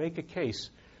 And I make a case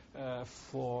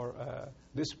for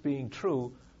this being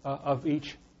true of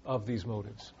each of these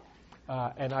motives.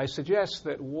 And I suggest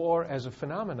that war as a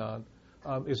phenomenon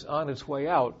is on its way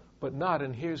out, but not,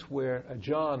 and here's where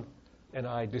John and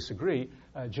I disagree.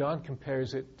 John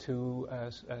compares it to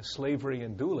slavery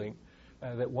and dueling,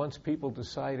 that once people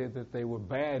decided that they were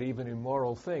bad, even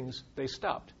immoral things, they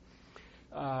stopped.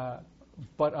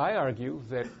 But I argue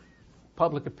that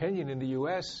public opinion in the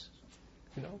U.S.,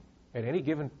 at any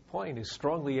given point is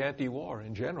strongly anti-war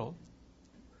in general.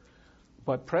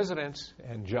 But presidents,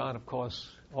 and John, of course,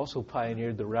 also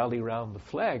pioneered the rally around the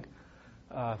flag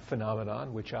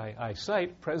phenomenon, which I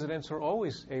cite. Presidents are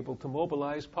always able to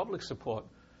mobilize public support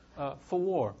for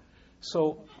war.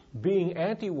 So being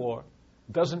anti-war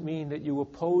doesn't mean that you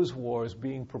oppose wars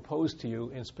being proposed to you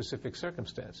in specific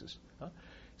circumstances.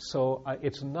 So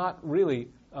it's not really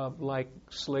like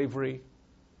slavery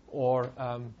or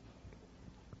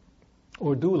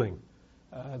dueling,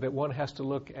 that one has to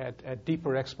look at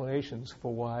deeper explanations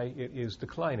for why it is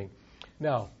declining.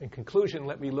 Now, in conclusion,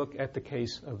 let me look at the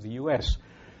case of the U.S.,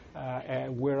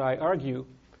 where I argue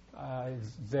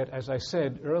that, as I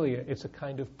said earlier, it's a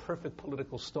kind of perfect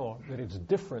political storm, that it's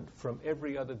different from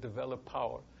every other developed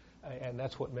power, and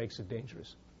that's what makes it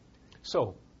dangerous.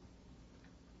 So,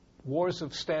 wars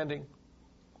of standing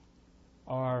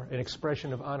are an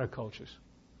expression of honor cultures.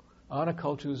 Honor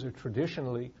cultures are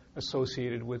traditionally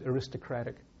associated with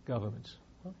aristocratic governments.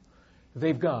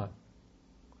 They've gone.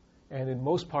 And in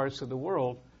most parts of the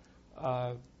world,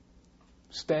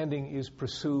 standing is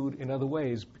pursued in other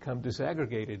ways, become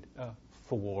disaggregated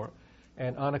for war,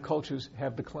 and honor cultures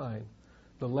have declined.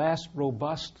 The last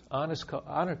robust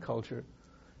honor culture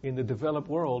in the developed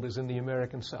world is in the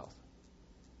American South,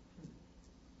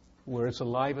 where it's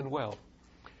alive and well.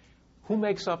 Who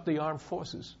makes up the armed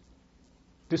forces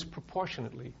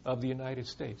disproportionately of the United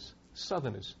States?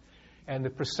 Southerners. And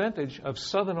the percentage of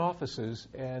Southern officers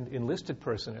and enlisted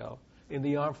personnel in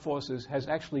the armed forces has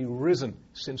actually risen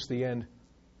since the end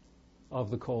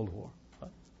of the Cold War.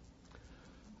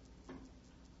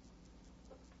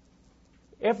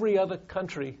 Every other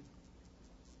country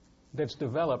that's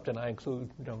developed, and I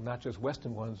include not just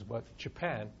Western ones, but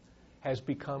Japan, has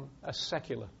become a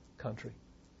secular country.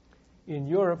 In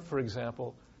Europe, for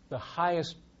example, the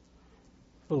highest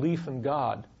belief in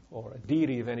God or a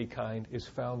deity of any kind is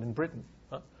found in Britain.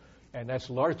 And that's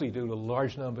largely due to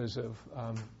large numbers of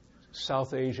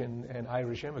South Asian and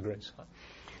Irish immigrants.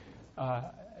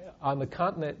 On the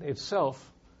continent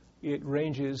itself, it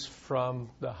ranges from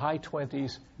the high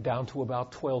 20s down to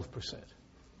about 12%.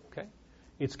 Okay?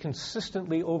 It's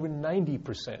consistently over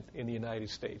 90% in the United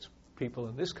States. People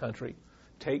in this country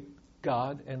take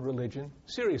God and religion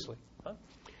seriously.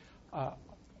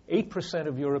 8%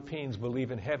 of Europeans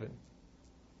believe in heaven.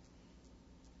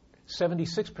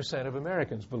 76% of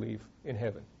Americans believe in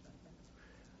heaven.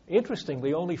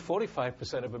 Interestingly, only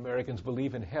 45% of Americans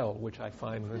believe in hell, which I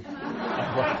find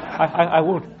I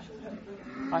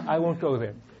won't go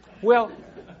there. Well,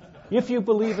 if you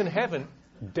believe in heaven,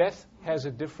 death has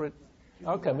a different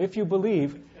outcome. If you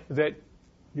believe that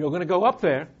you're going to go up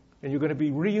there and you're going to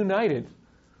be reunited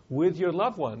with your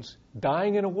loved ones,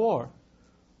 dying in a war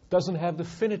doesn't have the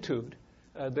finitude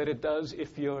that it does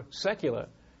if you're secular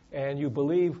and you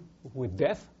believe with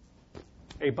death,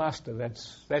 basta,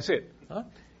 that's it.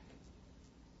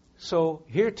 So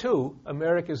here, too,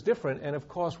 America is different. And, of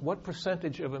course, what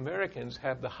percentage of Americans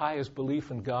have the highest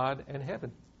belief in God and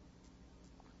heaven?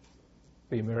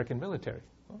 The American military.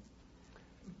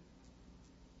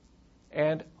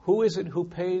 And who is it who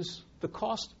pays the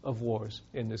cost of wars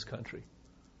in this country?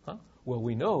 Well,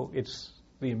 we know it's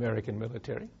the American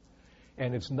military,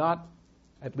 and it's not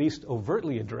at least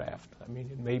overtly a draft. I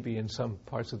mean, it may be in some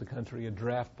parts of the country a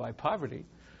draft by poverty,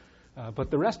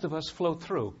 but the rest of us float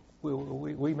through.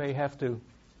 We may have to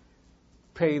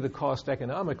pay the cost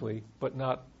economically, but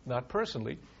not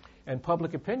personally. And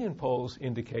public opinion polls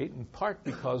indicate, in part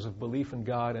because of belief in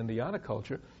God and the honor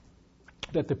culture,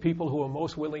 that the people who are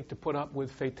most willing to put up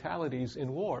with fatalities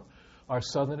in war are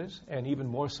Southerners, and even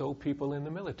more so people in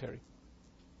the military.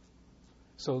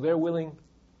 So they're willing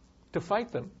to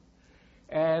fight them.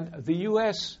 And the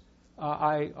U.S.,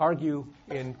 I argue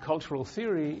in cultural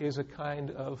theory, is a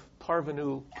kind of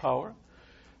parvenu power,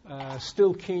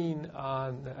 still keen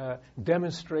on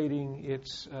demonstrating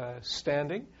its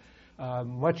standing.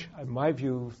 Much, in my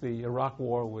view, the Iraq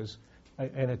War was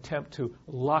an attempt to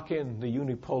lock in the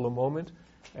unipolar moment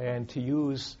and to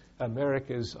use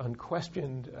America's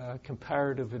unquestioned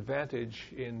comparative advantage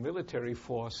in military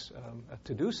force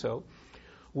to do so,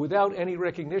 without any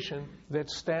recognition that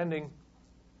standing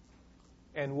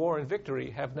and war and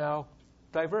victory have now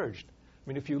diverged. I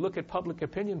mean, if you look at public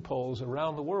opinion polls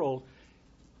around the world,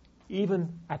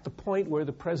 even at the point where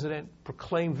the president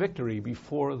proclaimed victory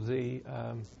before the,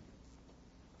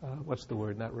 what's the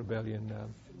word, not rebellion,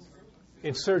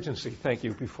 insurgency, thank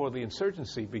you, before the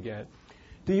insurgency began,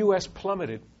 the U.S.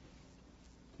 plummeted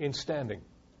in standing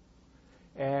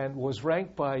and was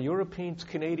ranked by Europeans,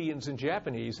 Canadians, and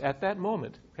Japanese at that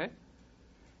moment, okay,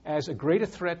 as a greater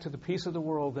threat to the peace of the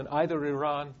world than either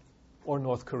Iran or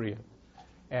North Korea.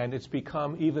 And it's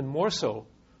become even more so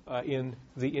in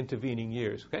the intervening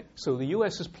years. Okay? So the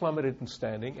U.S. has plummeted in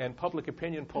standing, and public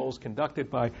opinion polls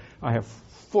conducted by, I have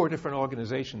 4 different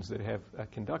organizations that have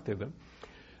conducted them,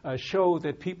 show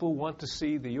that people want to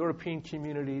see the European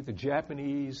community, the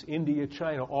Japanese, India,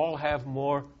 China, all have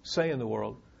more say in the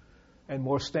world and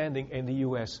more standing, and the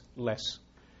U.S. less.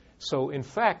 So, in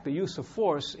fact, the use of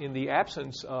force in the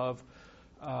absence of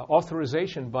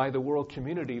authorization by the world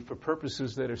community for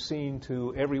purposes that are seen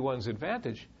to everyone's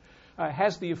advantage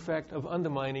has the effect of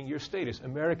undermining your status.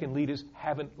 American leaders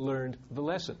haven't learned the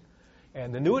lesson.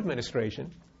 And the new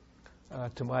administration,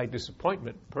 to my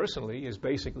disappointment personally, is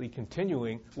basically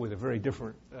continuing with a very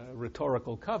different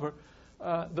rhetorical cover,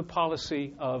 the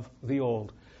policy of the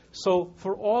old. So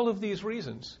for all of these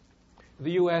reasons,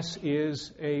 the U.S.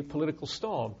 is a political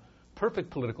storm,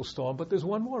 perfect political storm, but there's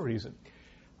one more reason.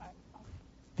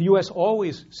 The U.S.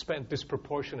 always spent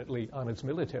disproportionately on its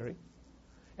military,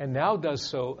 and now does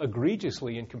so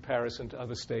egregiously in comparison to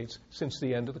other states since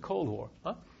the end of the Cold War.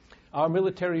 Our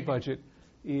military budget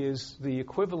is the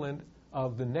equivalent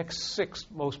of the next 6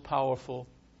 most powerful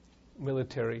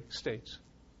military states.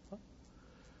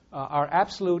 Our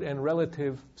absolute and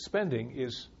relative spending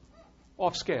is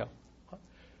off scale.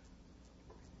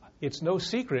 It's no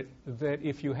secret that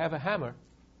if you have a hammer,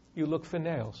 you look for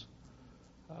nails.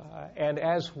 And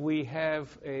as we have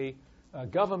a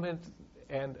government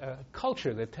and a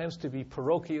culture that tends to be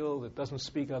parochial, that doesn't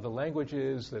speak other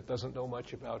languages, that doesn't know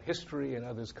much about history and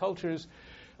others' cultures,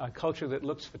 a culture that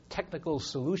looks for technical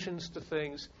solutions to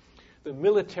things, the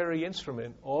military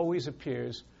instrument always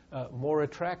appears more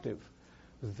attractive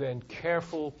than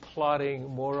careful plotting,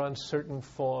 more uncertain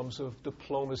forms of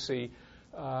diplomacy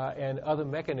and other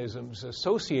mechanisms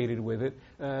associated with it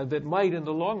that might, in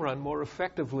the long run, more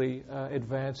effectively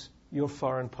advance your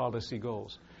foreign policy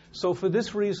goals. So for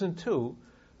this reason, too,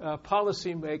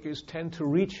 policymakers tend to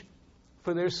reach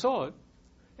for their sword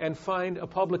and find a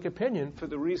public opinion, for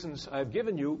the reasons I've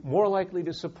given you, more likely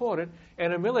to support it,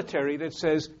 and a military that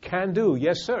says, can do,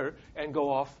 yes, sir, and go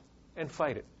off and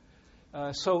fight it.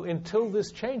 So until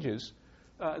this changes,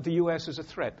 the U.S. is a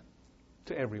threat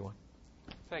to everyone.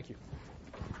 Thank you.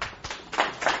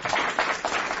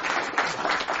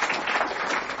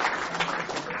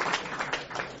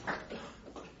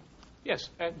 Yes,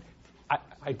 and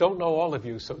I don't know all of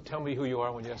you, so tell me who you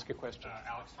are when you ask a question.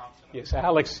 Alex Thompson. Yes,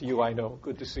 Alex, you I know.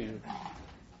 Good to see you.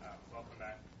 Welcome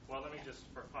back. Well, let me just,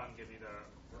 for fun, give you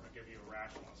a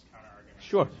rationalist counter-argument.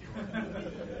 Sure.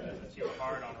 Since you were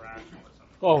hard on rationalism.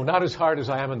 Oh, not as hard as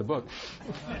I am in the book.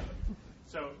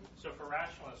 So for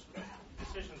rationalists,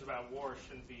 decisions about war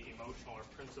shouldn't be emotional or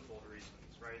principled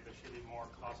reasons, right? There should be more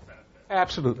cost-benefit.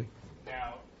 Absolutely.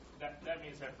 Now, that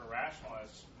means that for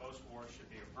rationalists, most wars should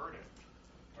be averted,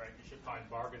 right? You should find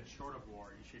bargains short of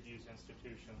war. You should use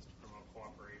institutions to promote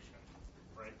cooperation,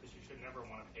 right? Because you should never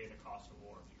want to pay the cost of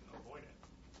war if you can avoid it.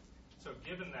 So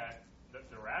given that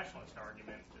the rationalist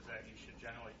argument is that you should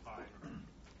generally find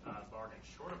bargains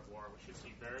short of war, we should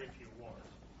see very few wars.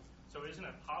 So isn't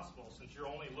it possible, since you're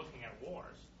only looking at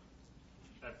wars,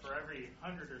 that for every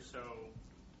 100 or so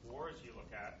wars you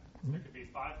look at, there could be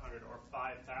 500 or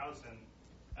 5,000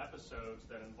 episodes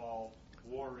that involve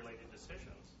war-related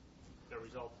decisions that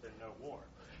result in no war.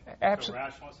 So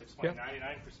rationalists explain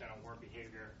 99% of war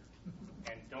behavior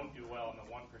and don't do well in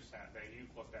the 1% that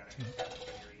you've looked at in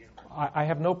your universe. I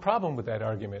have no problem with that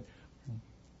argument,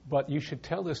 but you should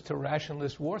tell this to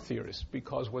rationalist war theorists,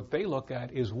 because what they look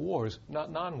at is wars,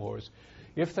 not non-wars.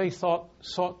 If they sought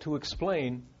to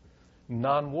explain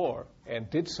non-war and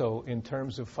did so in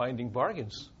terms of finding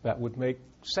bargains, that would make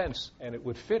sense, and it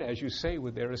would fit, as you say,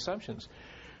 with their assumptions.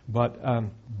 But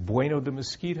Bueno de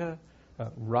Mesquita,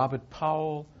 Robert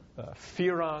Powell,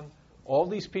 Fearon, all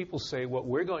these people say what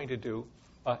we're going to do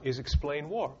is explain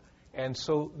war. And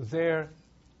so they're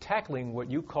tackling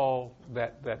what you call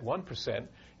that 1%,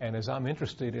 and as I'm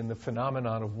interested in the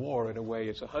phenomenon of war, in a way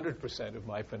it's 100% of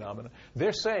my phenomenon,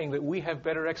 they're saying that we have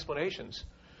better explanations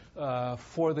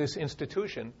for this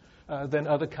institution than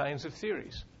other kinds of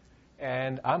theories.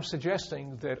 And I'm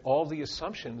suggesting that all the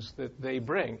assumptions that they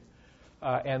bring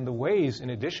and the ways, in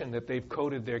addition, that they've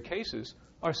coded their cases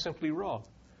are simply wrong.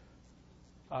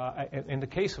 In the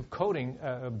case of coding,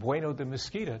 Bueno de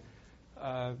Mesquita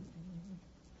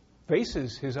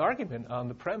bases his argument on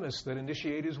the premise that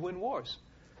initiators win wars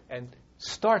and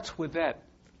starts with that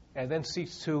and then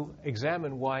seeks to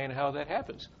examine why and how that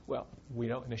happens. Well, we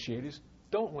know initiators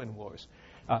don't win wars.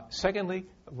 Secondly,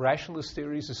 rationalist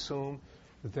theories assume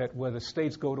that whether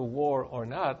states go to war or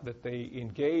not, that they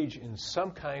engage in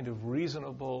some kind of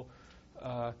reasonable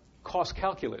cost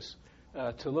calculus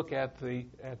to look at the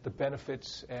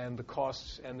benefits and the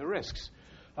costs and the risks.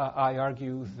 I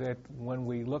argue that when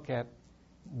we look at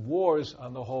wars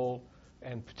on the whole,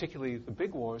 and particularly the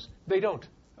big wars, they don't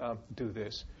do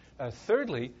this.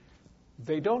 Thirdly,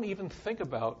 they don't even think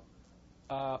about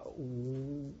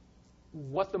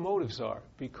what the motives are,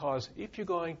 because if you're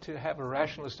going to have a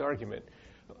rationalist argument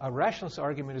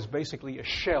is basically a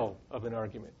shell of an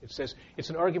argument. It says it's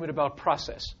an argument about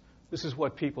process. This is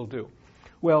what people do.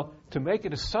 Well, to make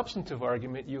it a substantive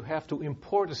argument, you have to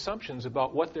import assumptions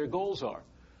about what their goals are.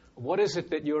 What is it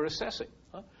that you're assessing?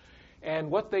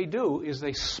 And what they do is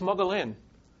they smuggle in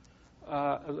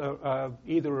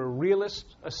either a realist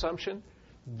assumption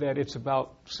that it's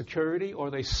about security,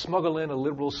 or they smuggle in a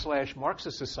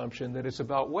liberal/Marxist assumption that it's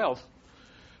about wealth.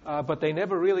 But they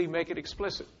never really make it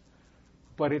explicit.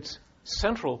 But it's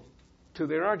central to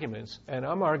their arguments, and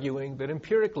I'm arguing that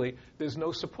empirically there's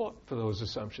no support for those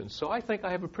assumptions. So I think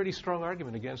I have a pretty strong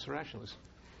argument against the rationalists.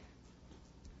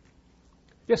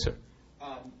 Yes, sir.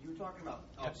 You were talking about...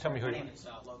 Tell me who you are. My name is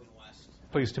Logan West.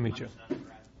 Pleased to meet you.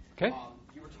 Okay.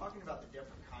 You were talking about the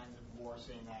different kinds of war,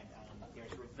 saying that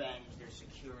there's revenge, there's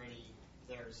security,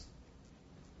 there's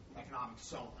economic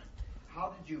so on.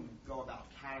 How did you go about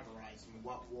categorizing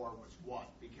what war was what?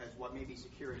 Because what may be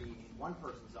security in one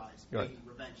person's eyes may be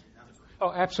revenge in another person's eyes.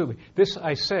 Oh, absolutely. This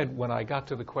I said when I got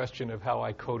to the question of how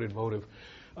I coded motive.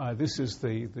 This is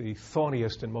the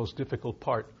thorniest and most difficult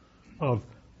part of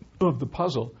the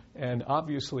puzzle. And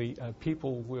obviously,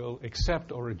 people will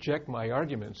accept or reject my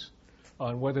arguments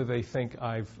on whether they think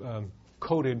I've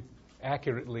coded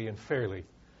accurately and fairly.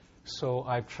 So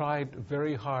I've tried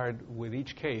very hard with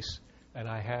each case, and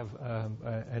I have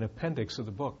an appendix of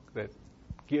the book that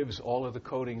gives all of the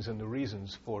codings and the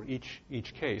reasons for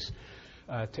each case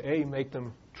to make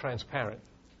them transparent.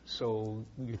 So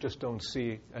you just don't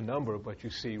see a number, but you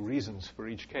see reasons for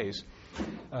each case.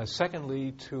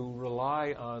 Secondly, to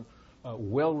rely on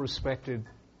well-respected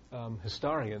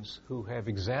historians who have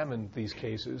examined these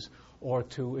cases, or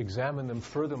to examine them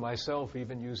further myself,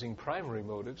 even using primary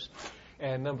motives.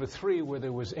 And number three, where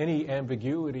there was any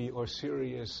ambiguity or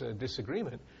serious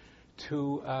disagreement,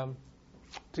 to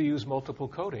use multiple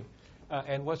coding.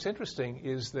 And what's interesting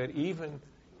is that even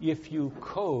if you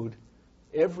code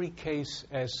every case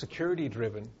as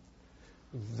security-driven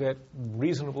that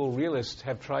reasonable realists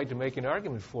have tried to make an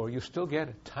argument for, you still get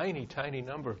a tiny, tiny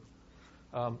number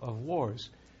of wars.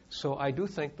 So I do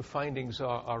think the findings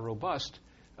are robust,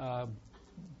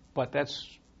 but that's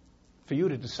for you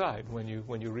to decide when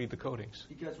you read the codings.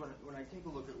 Because when I take a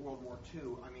look at World War II,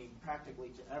 I mean, practically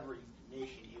to every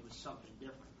nation, it was something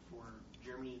different. For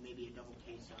Germany, maybe a double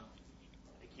case of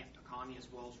economy as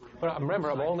well as revenge. But remember,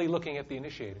 I'm only looking at the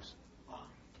initiators.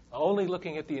 Only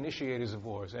looking at the initiators of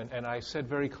wars. And I said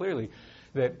very clearly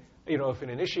that, if an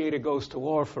initiator goes to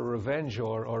war for revenge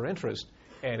or interest,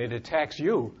 and it attacks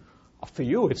you, for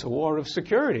you it's a war of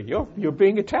security. You're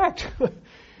being attacked.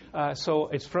 So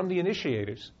it's from the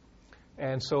initiators.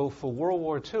 And so for World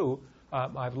War II,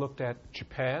 I've looked at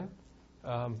Japan,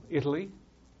 Italy,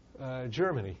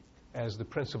 Germany as the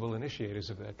principal initiators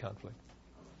of that conflict.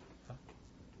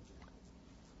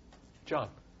 John.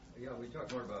 Yeah, we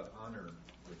talk more about honor,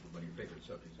 which is one of your favorite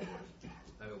subjects, of course.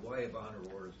 I mean, why have honor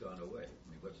wars gone away? I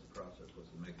mean, what's the process? What's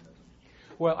the mechanism?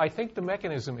 Well, I think the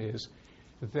mechanism is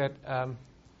that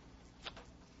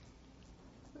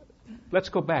let's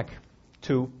go back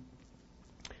to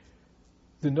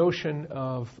the notion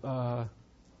of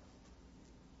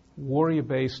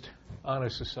warrior-based honor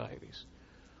societies,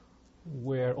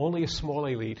 where only a small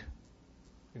elite,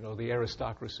 the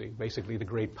aristocracy, basically the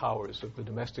great powers of the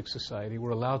domestic society,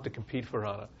 were allowed to compete for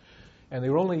honor. And they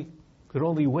could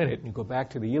only win it, and you go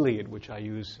back to the Iliad, which I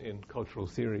use in cultural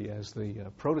theory as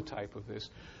the prototype of this,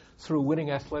 through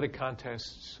winning athletic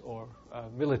contests or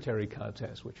military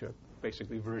contests, which are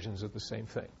basically versions of the same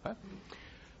thing.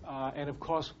 Huh? And of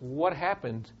course, what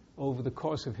happened over the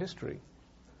course of history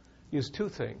is two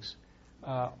things.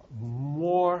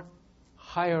 More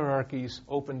hierarchies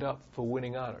opened up for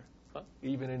winning honor. Huh?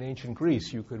 Even in ancient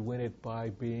Greece, you could win it by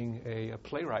being a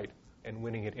playwright and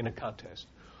winning it in a contest,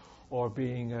 or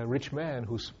being a rich man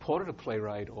who supported a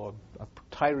playwright, or a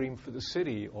trireme for the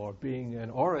city, or being an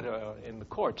orator in the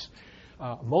courts.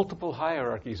 Multiple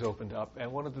hierarchies opened up, and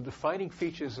one of the defining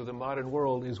features of the modern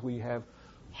world is we have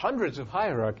hundreds of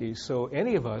hierarchies, so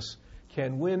any of us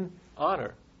can win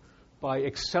honor by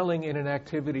excelling in an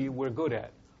activity we're good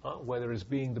at, whether it's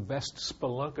being the best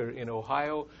spelunker in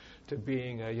Ohio to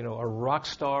being a rock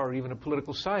star or even a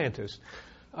political scientist.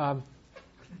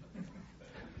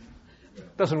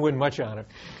 Doesn't win much honor.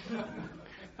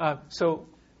 So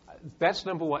that's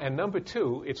number one. And number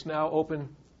two, it's now open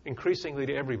increasingly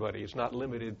to everybody. It's not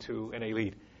limited to an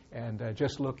elite. And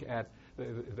just look at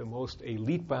the most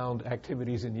elite-bound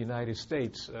activities in the United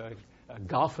States.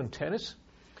 Golf and tennis,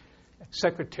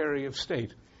 Secretary of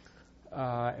State.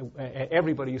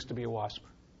 Everybody used to be a WASP.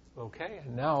 Okay?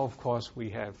 And now, of course,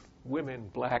 we have women,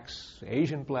 blacks,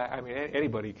 Asian black. I mean,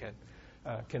 anybody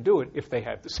can do it if they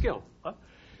have the skill. Huh?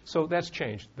 So that's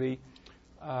changed. The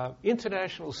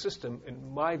international system,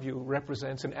 in my view,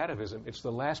 represents an atavism. It's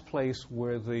the last place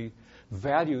where the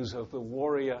values of the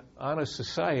warrior honor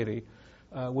society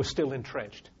were still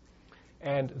entrenched.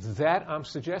 And that, I'm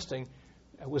suggesting,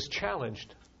 was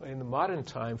challenged in the modern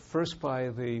time, first by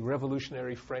the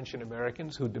revolutionary French and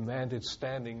Americans who demanded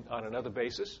standing on another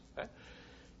basis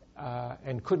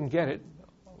and couldn't get it.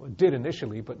 Did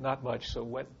initially, but not much, so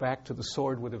went back to the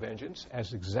sword with a vengeance,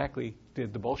 as exactly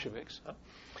did the Bolsheviks.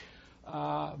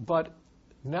 But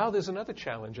now there's another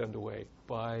challenge underway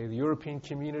by the European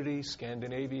community,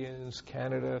 Scandinavians,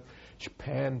 Canada,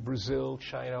 Japan, Brazil,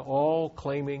 China, all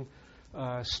claiming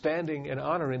standing and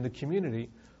honor in the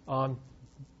community on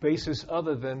basis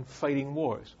other than fighting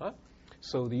wars.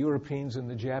 So the Europeans and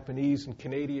the Japanese and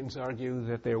Canadians argue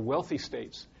that they're wealthy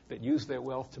states that use their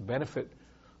wealth to benefit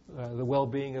the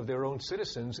well-being of their own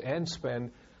citizens and spend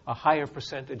a higher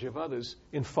percentage of others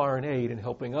in foreign aid and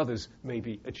helping others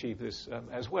maybe achieve this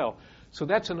as well. So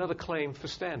that's another claim for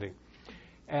standing.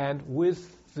 And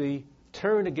with the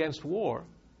turn against war,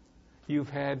 you've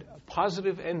had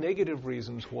positive and negative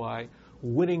reasons why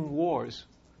winning wars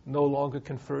no longer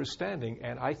confers standing.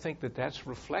 And I think that that's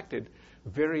reflected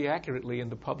very accurately in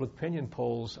the public opinion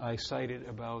polls I cited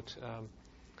about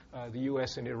the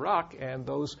U.S. and Iraq, and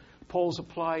those polls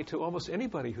apply to almost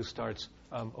anybody who starts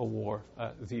a war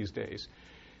these days.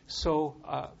 So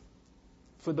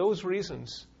for those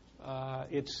reasons,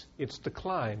 it's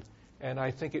declined, and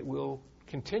I think it will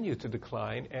continue to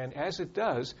decline. And as it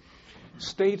does,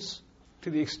 states, to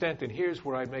the extent, and here's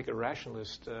where I'd make a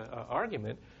rationalist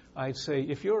argument, I'd say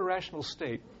if you're a rational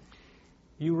state,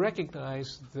 you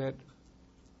recognize that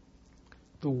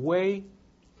the way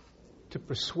to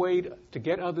persuade, to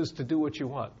get others to do what you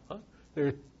want, there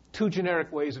are two generic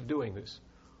ways of doing this.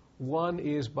 One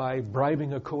is by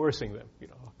bribing or coercing them, a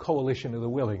coalition of the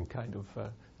willing kind of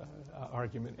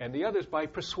argument. And the other is by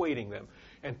persuading them.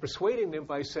 And persuading them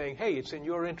by saying, hey, it's in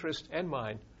your interest and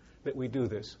mine that we do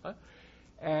this.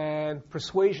 And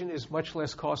persuasion is much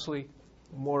less costly,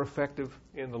 more effective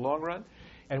in the long run.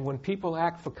 And when people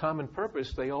act for common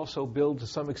purpose, they also build, to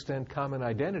some extent, common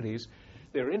identities.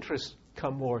 Their interests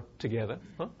come more together.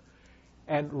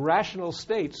 And rational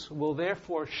states will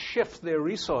therefore shift their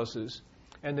resources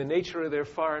and the nature of their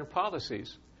foreign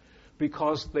policies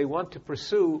because they want to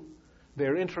pursue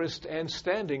their interest and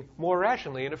standing more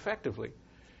rationally and effectively.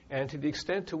 And to the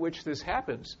extent to which this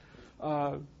happens,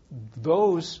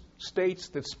 those states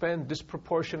that spend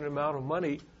disproportionate amount of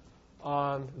money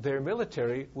on their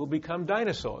military will become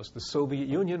dinosaurs. The Soviet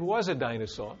Union was a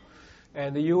dinosaur,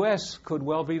 and the U.S. could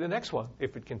well be the next one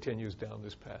if it continues down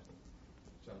this path.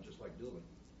 Sounds just like Doolin.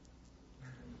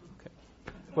 Okay.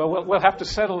 Well, we'll have to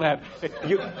settle that.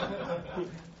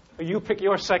 You pick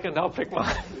your second, I'll pick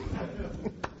mine.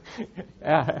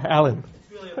 Alan.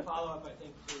 It's really a follow-up, I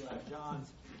think, to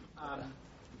John's.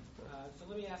 So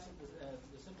let me ask it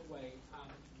the simple way.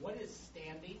 What is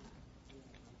standing?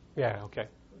 Yeah, okay.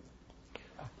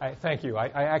 Thank you.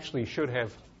 I actually should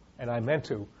have, and I meant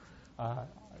to.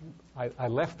 I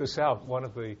left this out, one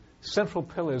of the central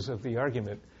pillars of the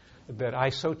argument that I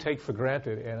so take for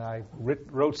granted, and I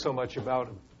wrote so much about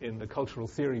in the cultural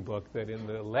theory book that in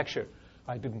the lecture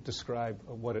I didn't describe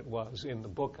what it was. In the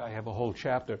book I have a whole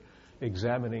chapter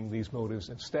examining these motives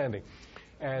and standing.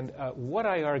 And what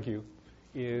I argue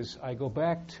is I go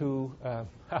back to,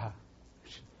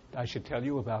 I should tell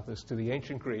you about this, to the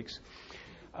ancient Greeks.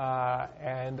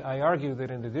 And I argue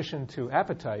that in addition to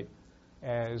appetite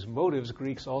as motives,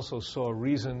 Greeks also saw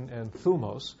reason and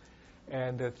thumos.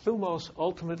 And that thumos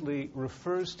ultimately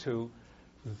refers to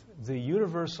the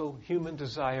universal human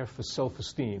desire for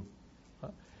self-esteem.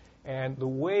 And the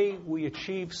way we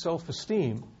achieve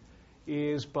self-esteem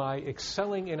is by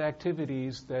excelling in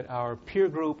activities that our peer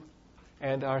group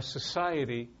and our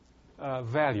society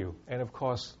value. And of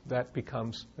course, that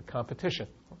becomes a competition.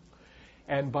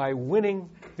 And by winning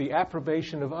the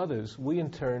approbation of others, we in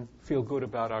turn feel good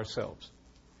about ourselves.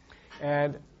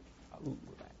 And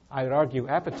I'd argue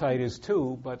appetite is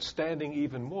too, but standing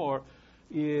even more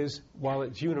is, while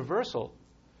it's universal,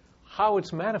 how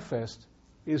it's manifest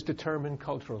is determined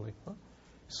culturally.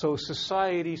 So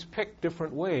societies pick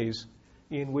different ways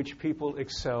in which people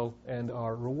excel and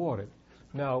are rewarded.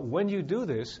 Now, when you do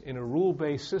this in a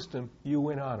rule-based system, you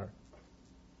win honor.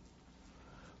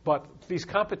 But these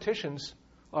competitions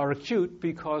are acute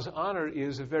because honor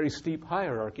is a very steep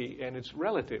hierarchy and it's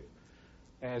relative.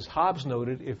 As Hobbes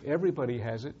noted, if everybody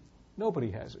has it,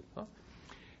 nobody has it.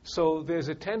 So there's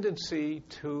a tendency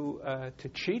to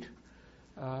cheat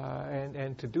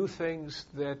and to do things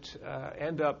that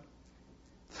end up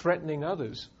threatening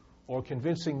others or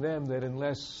convincing them that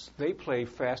unless they play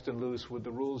fast and loose with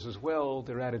the rules as well,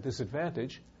 they're at a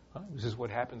disadvantage. This is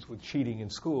what happens with cheating in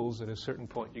schools. At a certain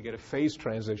point, you get a phase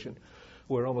transition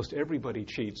where almost everybody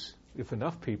cheats, if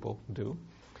enough people do.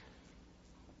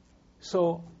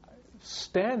 So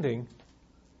standing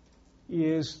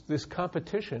is this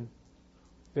competition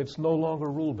that's no longer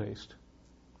rule-based.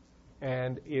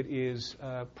 And it is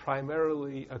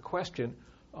primarily a question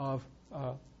of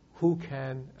who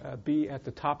can be at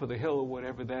the top of the hill,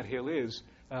 whatever that hill is,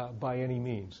 by any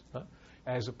means,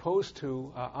 as opposed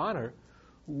to honor,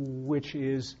 which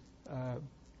is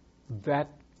that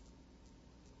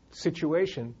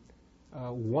situation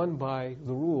won by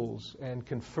the rules and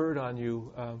conferred on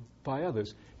you by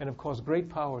others. And of course, great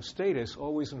power status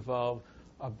always involve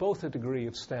both a degree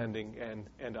of standing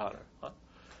and honor.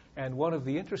 And one of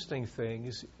the interesting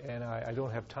things, and I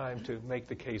don't have time to make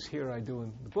the case here, I do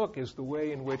in the book, is the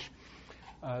way in which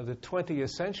the 20th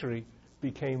century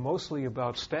became mostly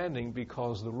about standing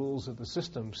because the rules of the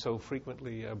system so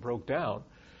frequently broke down.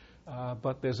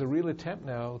 But there's a real attempt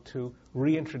now to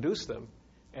reintroduce them.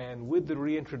 And with the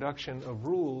reintroduction of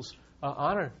rules,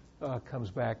 honor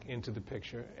comes back into the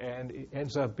picture, and it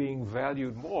ends up being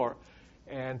valued more.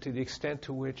 And to the extent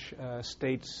to which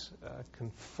states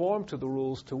conform to the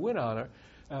rules to win honor,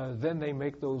 then they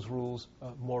make those rules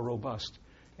more robust.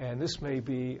 And this may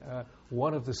be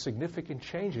one of the significant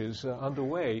changes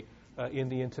underway in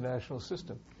the international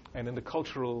system. And in the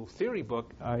cultural theory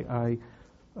book, I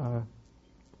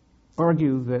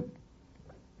argue that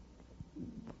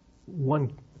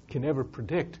one can never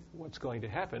predict what's going to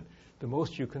happen. The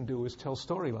most you can do is tell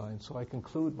storylines. So I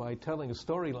conclude by telling a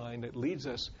storyline that leads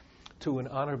us to an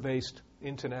honor-based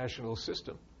international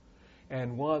system,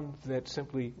 and one that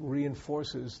simply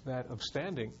reinforces that of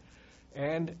standing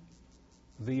and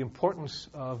the importance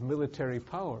of military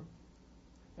power,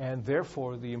 and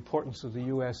therefore the importance of the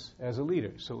U.S. as a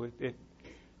leader. So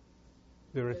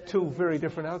there are two very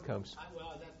different outcomes.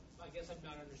 I guess I'm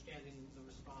not understanding the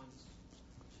response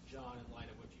to John in light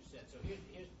of what you said. So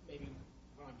here's maybe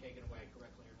where I'm taken away,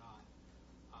 correctly or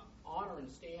not. Honor and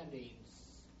standing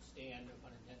stand, no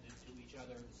pun intended, to each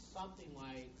other in something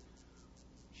like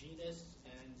genus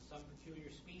and some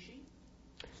peculiar species.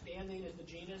 Standing is the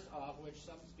genus of which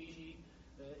some species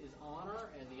is honor,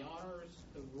 and the honor is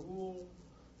the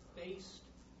rule-based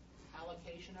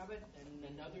allocation of it.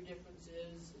 And another difference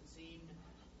is, it seemed,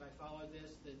 if I follow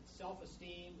this, that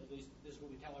self-esteem, at least this is what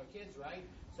we tell our kids, right?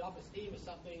 Self-esteem is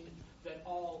something that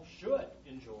all should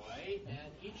enjoy,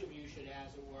 and each of you should,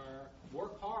 as it were,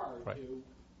 work hard to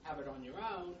have it on your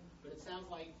own. But it sounds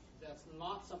like that's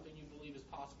not something you believe is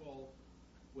possible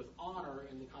with honor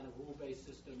in the kind of rule-based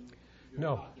system you're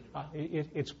talking about.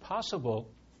 It's possible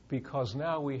because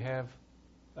now we have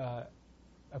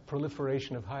a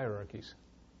proliferation of hierarchies.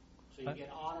 So you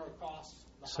get honor across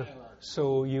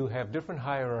So you have different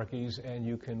hierarchies, and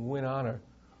you can win honor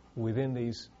within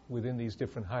these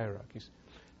different hierarchies.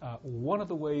 One of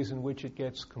the ways in which it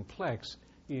gets complex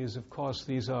is, of course,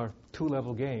 these are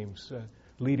two-level games.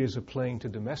 Leaders are playing to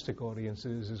domestic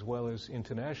audiences as well as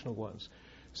international ones.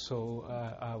 So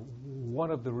one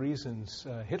of the reasons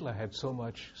Hitler had so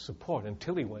much support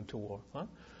until he went to war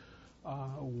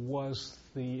was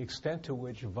the extent to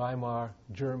which Weimar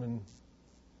German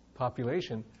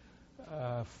population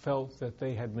felt that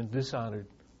they had been dishonored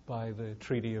by the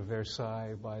Treaty of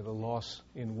Versailles, by the loss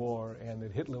in war, and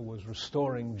that Hitler was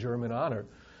restoring German honor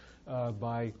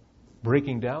by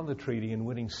breaking down the treaty and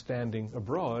winning standing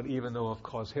abroad, even though, of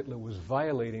course, Hitler was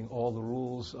violating all the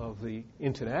rules of the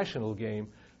international game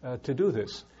to do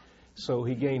this. So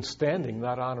he gained standing,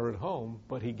 not honor at home,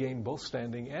 but he gained both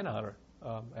standing and honor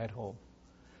at home.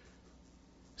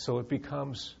 So it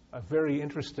becomes a very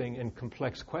interesting and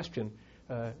complex question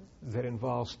that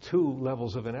involves two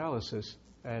levels of analysis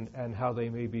and how they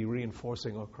may be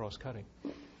reinforcing or cross-cutting.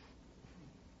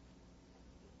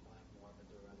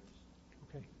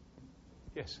 Okay.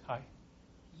 Yes, hi.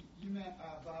 You met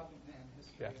Bob and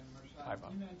History and Mershon. Hi,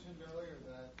 Bob. You mentioned earlier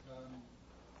that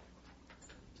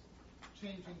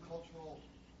changing cultural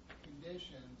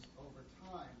conditions over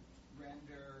time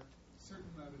render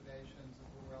certain motivations that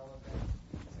were relevant,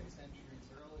 say, centuries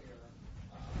earlier,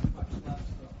 much less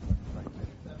so. I think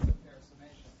that's a fair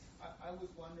summation. I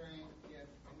was wondering if,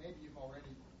 and maybe you've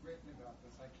already written about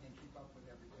this, I can't keep up with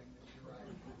everything that you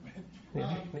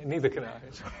write. Neither can I.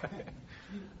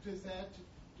 Does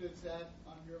that,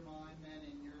 on your mind, then,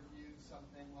 in your view,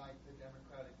 something like the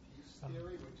democratic peace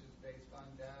theory, which is based on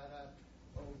data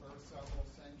over several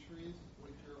centuries,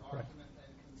 would your argument then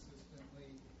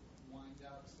consistently wind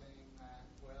up saying that,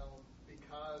 well,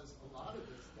 because a lot of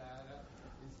this data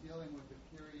is dealing with the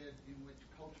period in which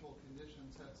cultural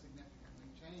conditions have significantly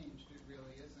changed, it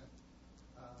really isn't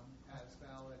as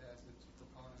valid as its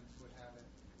proponents would have it?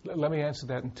 Let me answer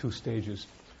that in two stages.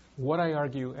 What I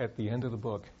argue at the end of the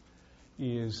book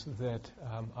is that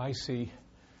I see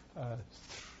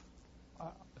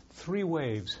three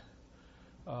waves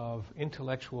of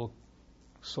intellectual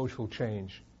social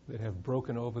change that have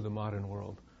broken over the modern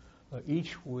world,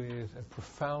 each with a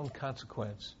profound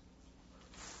consequence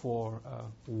for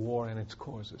war and its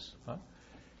causes.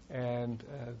 And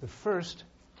the first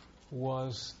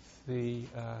was the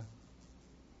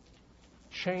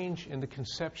change in the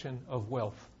conception of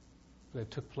wealth that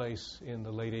took place in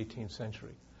the late 18th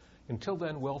century. Until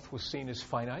then, wealth was seen as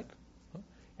finite,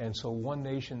 and so one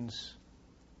nation's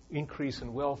increase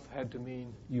in wealth had to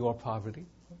mean your poverty.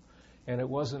 And it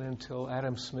wasn't until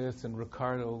Adam Smith and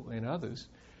Ricardo and others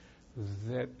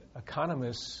that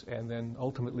economists and then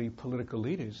ultimately political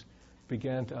leaders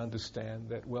began to understand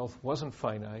that wealth wasn't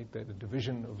finite, that the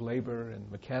division of labor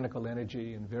and mechanical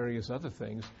energy and various other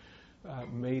things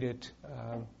made it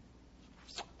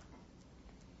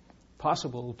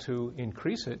possible to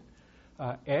increase it,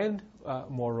 and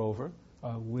moreover,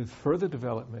 with further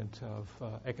development of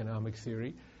economic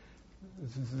theory,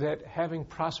 that having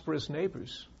prosperous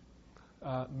neighbors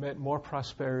meant more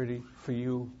prosperity for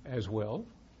you as well,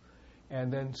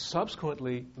 and then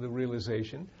subsequently the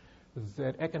realization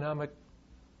that economic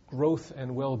growth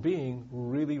and well-being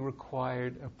really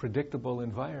required a predictable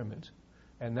environment,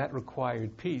 and that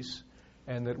required peace,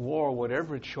 and that war,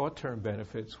 whatever its short-term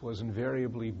benefits, was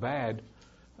invariably bad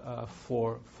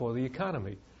for the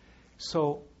economy.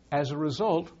 So as a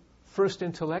result, first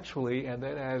intellectually and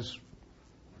then as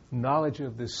knowledge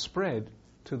of this spread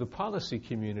to the policy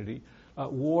community,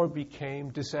 war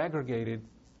became disaggregated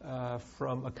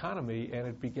from economy, and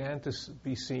it began to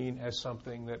be seen as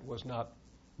something that was not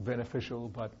beneficial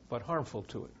but harmful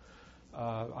to it.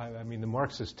 I mean, the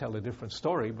Marxists tell a different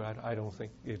story, but I don't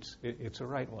think it's a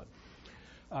right one.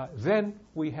 Then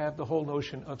we have the whole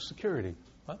notion of security.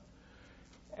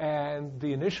 And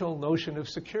the initial notion of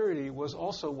security was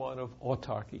also one of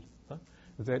autarky,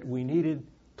 that we needed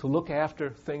to look after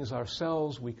things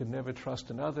ourselves. We could never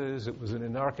trust in others. It was an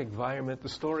anarchic environment, the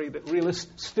story that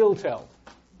realists still tell.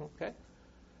 Okay?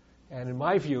 And in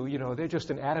my view, they're just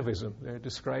an atavism. They're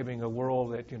describing a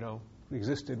world that,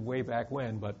 existed way back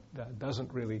when, but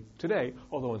doesn't really today,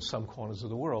 although in some corners of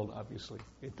the world, obviously,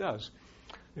 it does.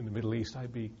 In the Middle East,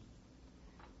 I'd be,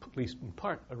 at least in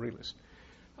part, a realist.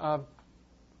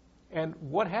 And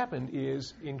what happened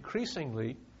is,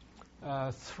 increasingly,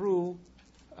 through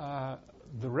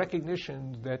the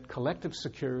recognition that collective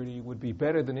security would be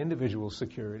better than individual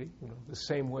security, the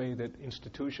same way that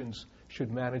institutions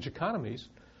should manage economies,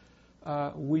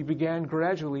 we began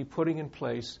gradually putting in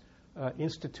place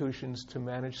institutions to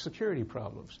manage security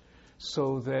problems.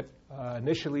 so that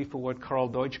initially for what Karl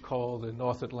Deutsch called the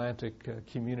North Atlantic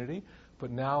community, but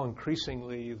now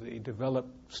increasingly the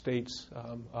developed states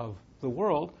of the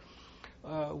world,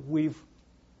 we've,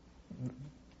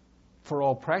 for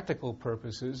all practical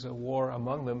purposes, a war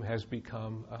among them has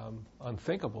become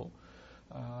unthinkable.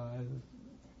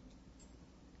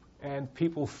 And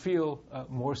people feel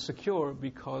more secure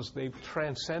because they've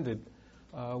transcended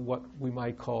what we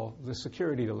might call the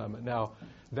security dilemma. Now,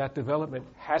 that development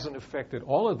hasn't affected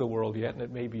all of the world yet, and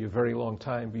it may be a very long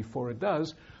time before it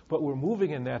does, but we're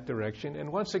moving in that direction.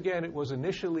 And once again, it was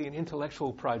initially an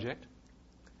intellectual project,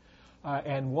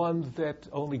 and one that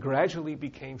only gradually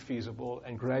became feasible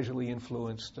and gradually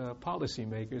influenced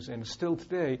policymakers, and is still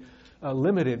today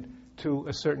limited to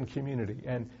a certain community.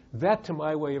 And that, to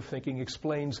my way of thinking,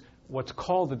 explains what's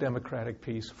called the democratic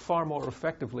peace far more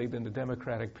effectively than the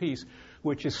democratic peace,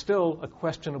 which is still a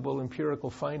questionable empirical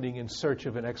finding in search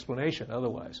of an explanation.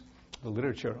 Otherwise, the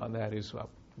literature on that is,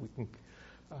 we can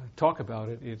talk about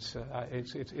it,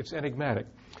 it's enigmatic.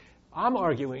 I'm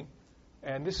arguing,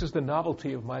 and this is the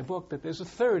novelty of my book, that there's a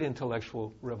third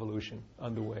intellectual revolution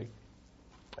underway,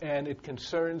 and it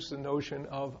concerns the notion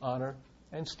of honor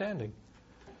and standing.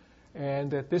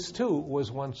 And that this, too, was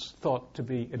once thought to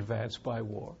be advanced by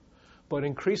war. But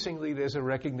increasingly there's a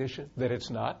recognition that it's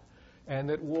not, and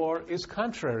that war is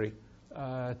contrary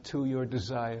to your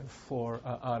desire for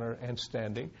honor and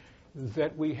standing,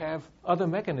 that we have other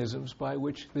mechanisms by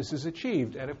which this is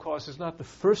achieved. And, of course, it's not the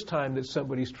first time that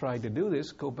somebody's tried to do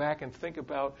this. Go back and think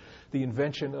about the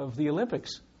invention of the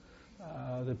Olympics.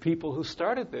 The people who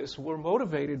started this were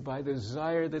motivated by the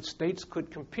desire that states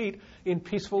could compete in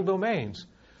peaceful domains.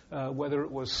 Whether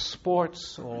it was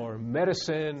sports or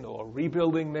medicine or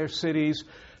rebuilding their cities,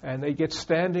 and they get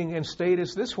standing and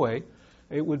status this way,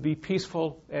 it would be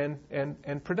peaceful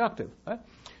and productive.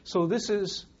 So this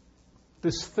is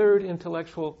this third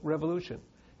intellectual revolution,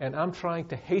 and I'm trying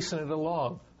to hasten it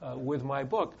along with my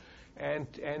book, and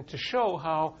to show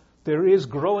how there is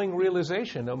growing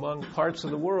realization among parts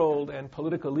of the world and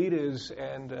political leaders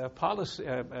and policy,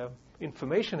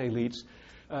 information elites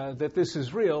that this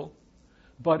is real.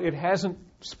 But it hasn't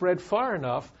spread far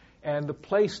enough, and the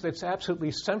place that's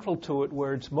absolutely central to it,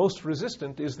 where it's most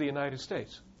resistant, is the United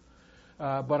States.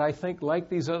 But I think, like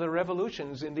these other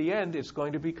revolutions, in the end, it's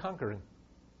going to be conquering.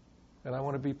 And I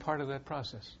want to be part of that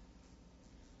process.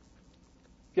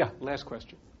 Yeah, last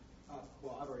question.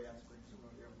 Well, I've already asked.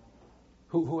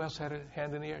 Who else had a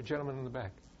hand in the air? Gentleman in the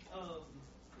back.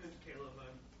 It's Caleb.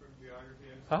 I'm from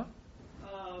geography. Huh?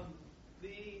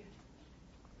 The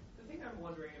thing I'm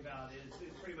wondering about is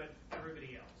pretty much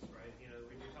everybody else, right? You know,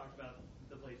 when you talk about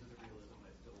the places of realism,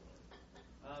 I still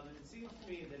live. And it seems to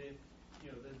me that if, you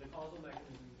know, the causal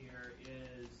mechanism here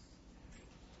is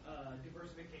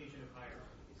diversification of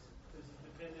hierarchies. This is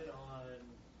dependent on,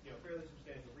 you know, fairly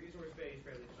substantial resource base,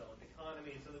 fairly developed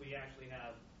economy, so that we actually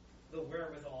have the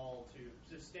wherewithal to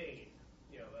sustain,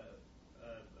 you know,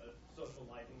 a social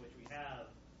life in which we have,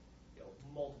 you know,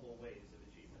 multiple ways of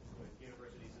achievement with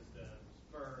university systems,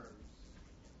 firms,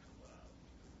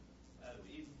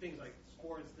 things like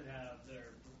sports that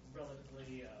they're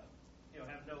relatively, you know,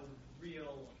 have no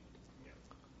real, you know,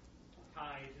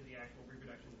 tie to the actual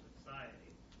reproduction of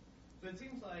society. So it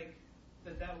seems like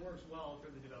that works well for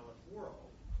the developed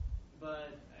world.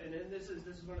 But, and then this is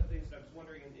one of the things that I was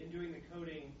wondering, in doing the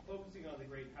coding, focusing on the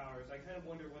great powers, I kind of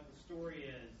wonder what the story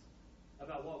is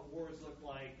about what wars look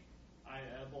like,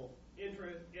 both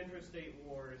intrastate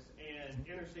wars and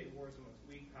interstate wars amongst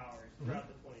weak powers throughout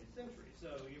the 20th century.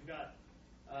 So you've got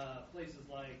places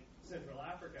like Central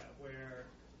Africa, where,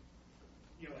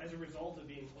 you know, as a result of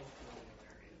being close to rural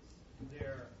areas,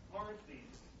 there aren't these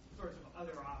sorts of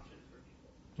other options for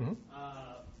people.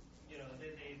 You know,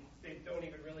 they don't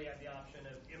even really have the option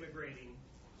of immigrating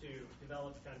to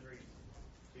developed countries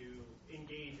to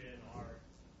engage in our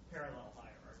parallel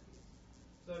hierarchies.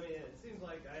 So, I mean, it seems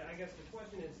like, I guess the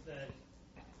question is that,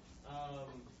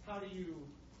 how do you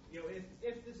know,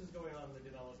 if this is going on in the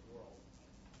developed world,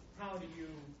 how do you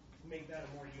make that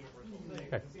a more universal thing?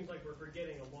 It seems like we're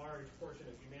forgetting a large portion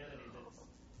of humanity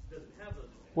that doesn't have those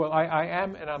things. Well, I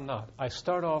am and I'm not. I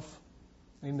start off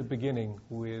in the beginning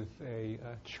with a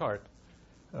chart,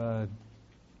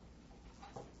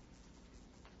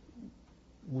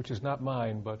 which is not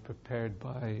mine, but prepared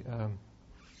by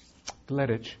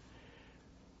Gleditch,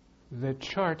 that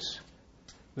charts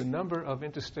the number of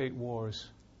interstate wars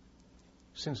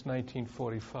since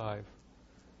 1945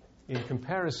 in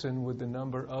comparison with the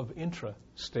number of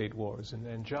intra-state wars.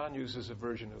 And John uses a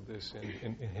version of this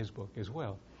in his book as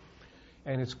well.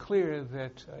 And it's clear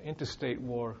that interstate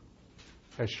war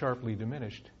has sharply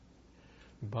diminished,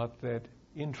 but that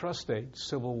intrastate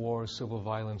civil war, civil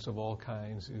violence of all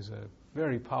kinds is a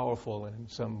very powerful and in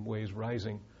some ways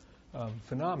rising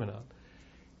phenomenon.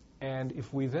 And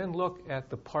if we then look at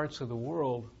the parts of the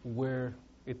world where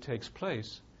it takes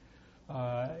place,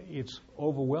 it's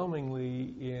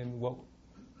overwhelmingly in what,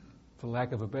 for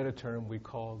lack of a better term, we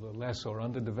call the less or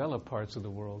underdeveloped parts of the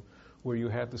world, where you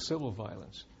have the civil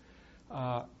violence.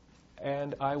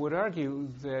 And I would argue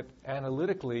that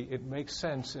analytically it makes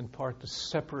sense in part to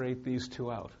separate these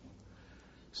two out.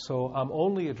 So I'm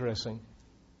only addressing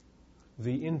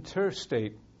the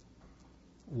interstate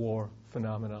war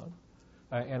phenomenon.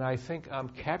 And I think I'm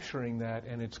capturing that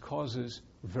and its causes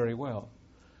very well.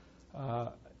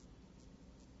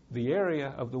 The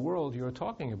area of the world you're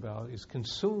talking about is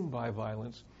consumed by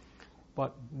violence,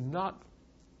 but not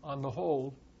on the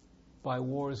whole by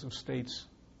wars of states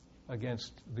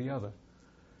against the other.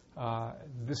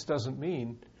 This doesn't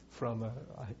mean, from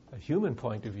a human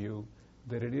point of view,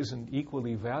 that it isn't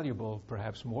equally valuable,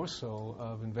 perhaps more so,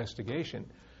 of investigation.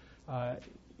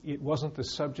 It wasn't the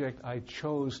subject I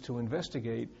chose to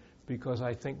investigate because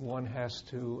I think one has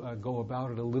to go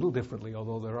about it a little differently,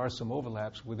 although there are some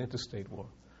overlaps with interstate war.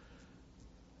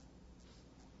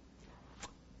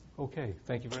 Okay,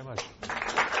 thank you very much.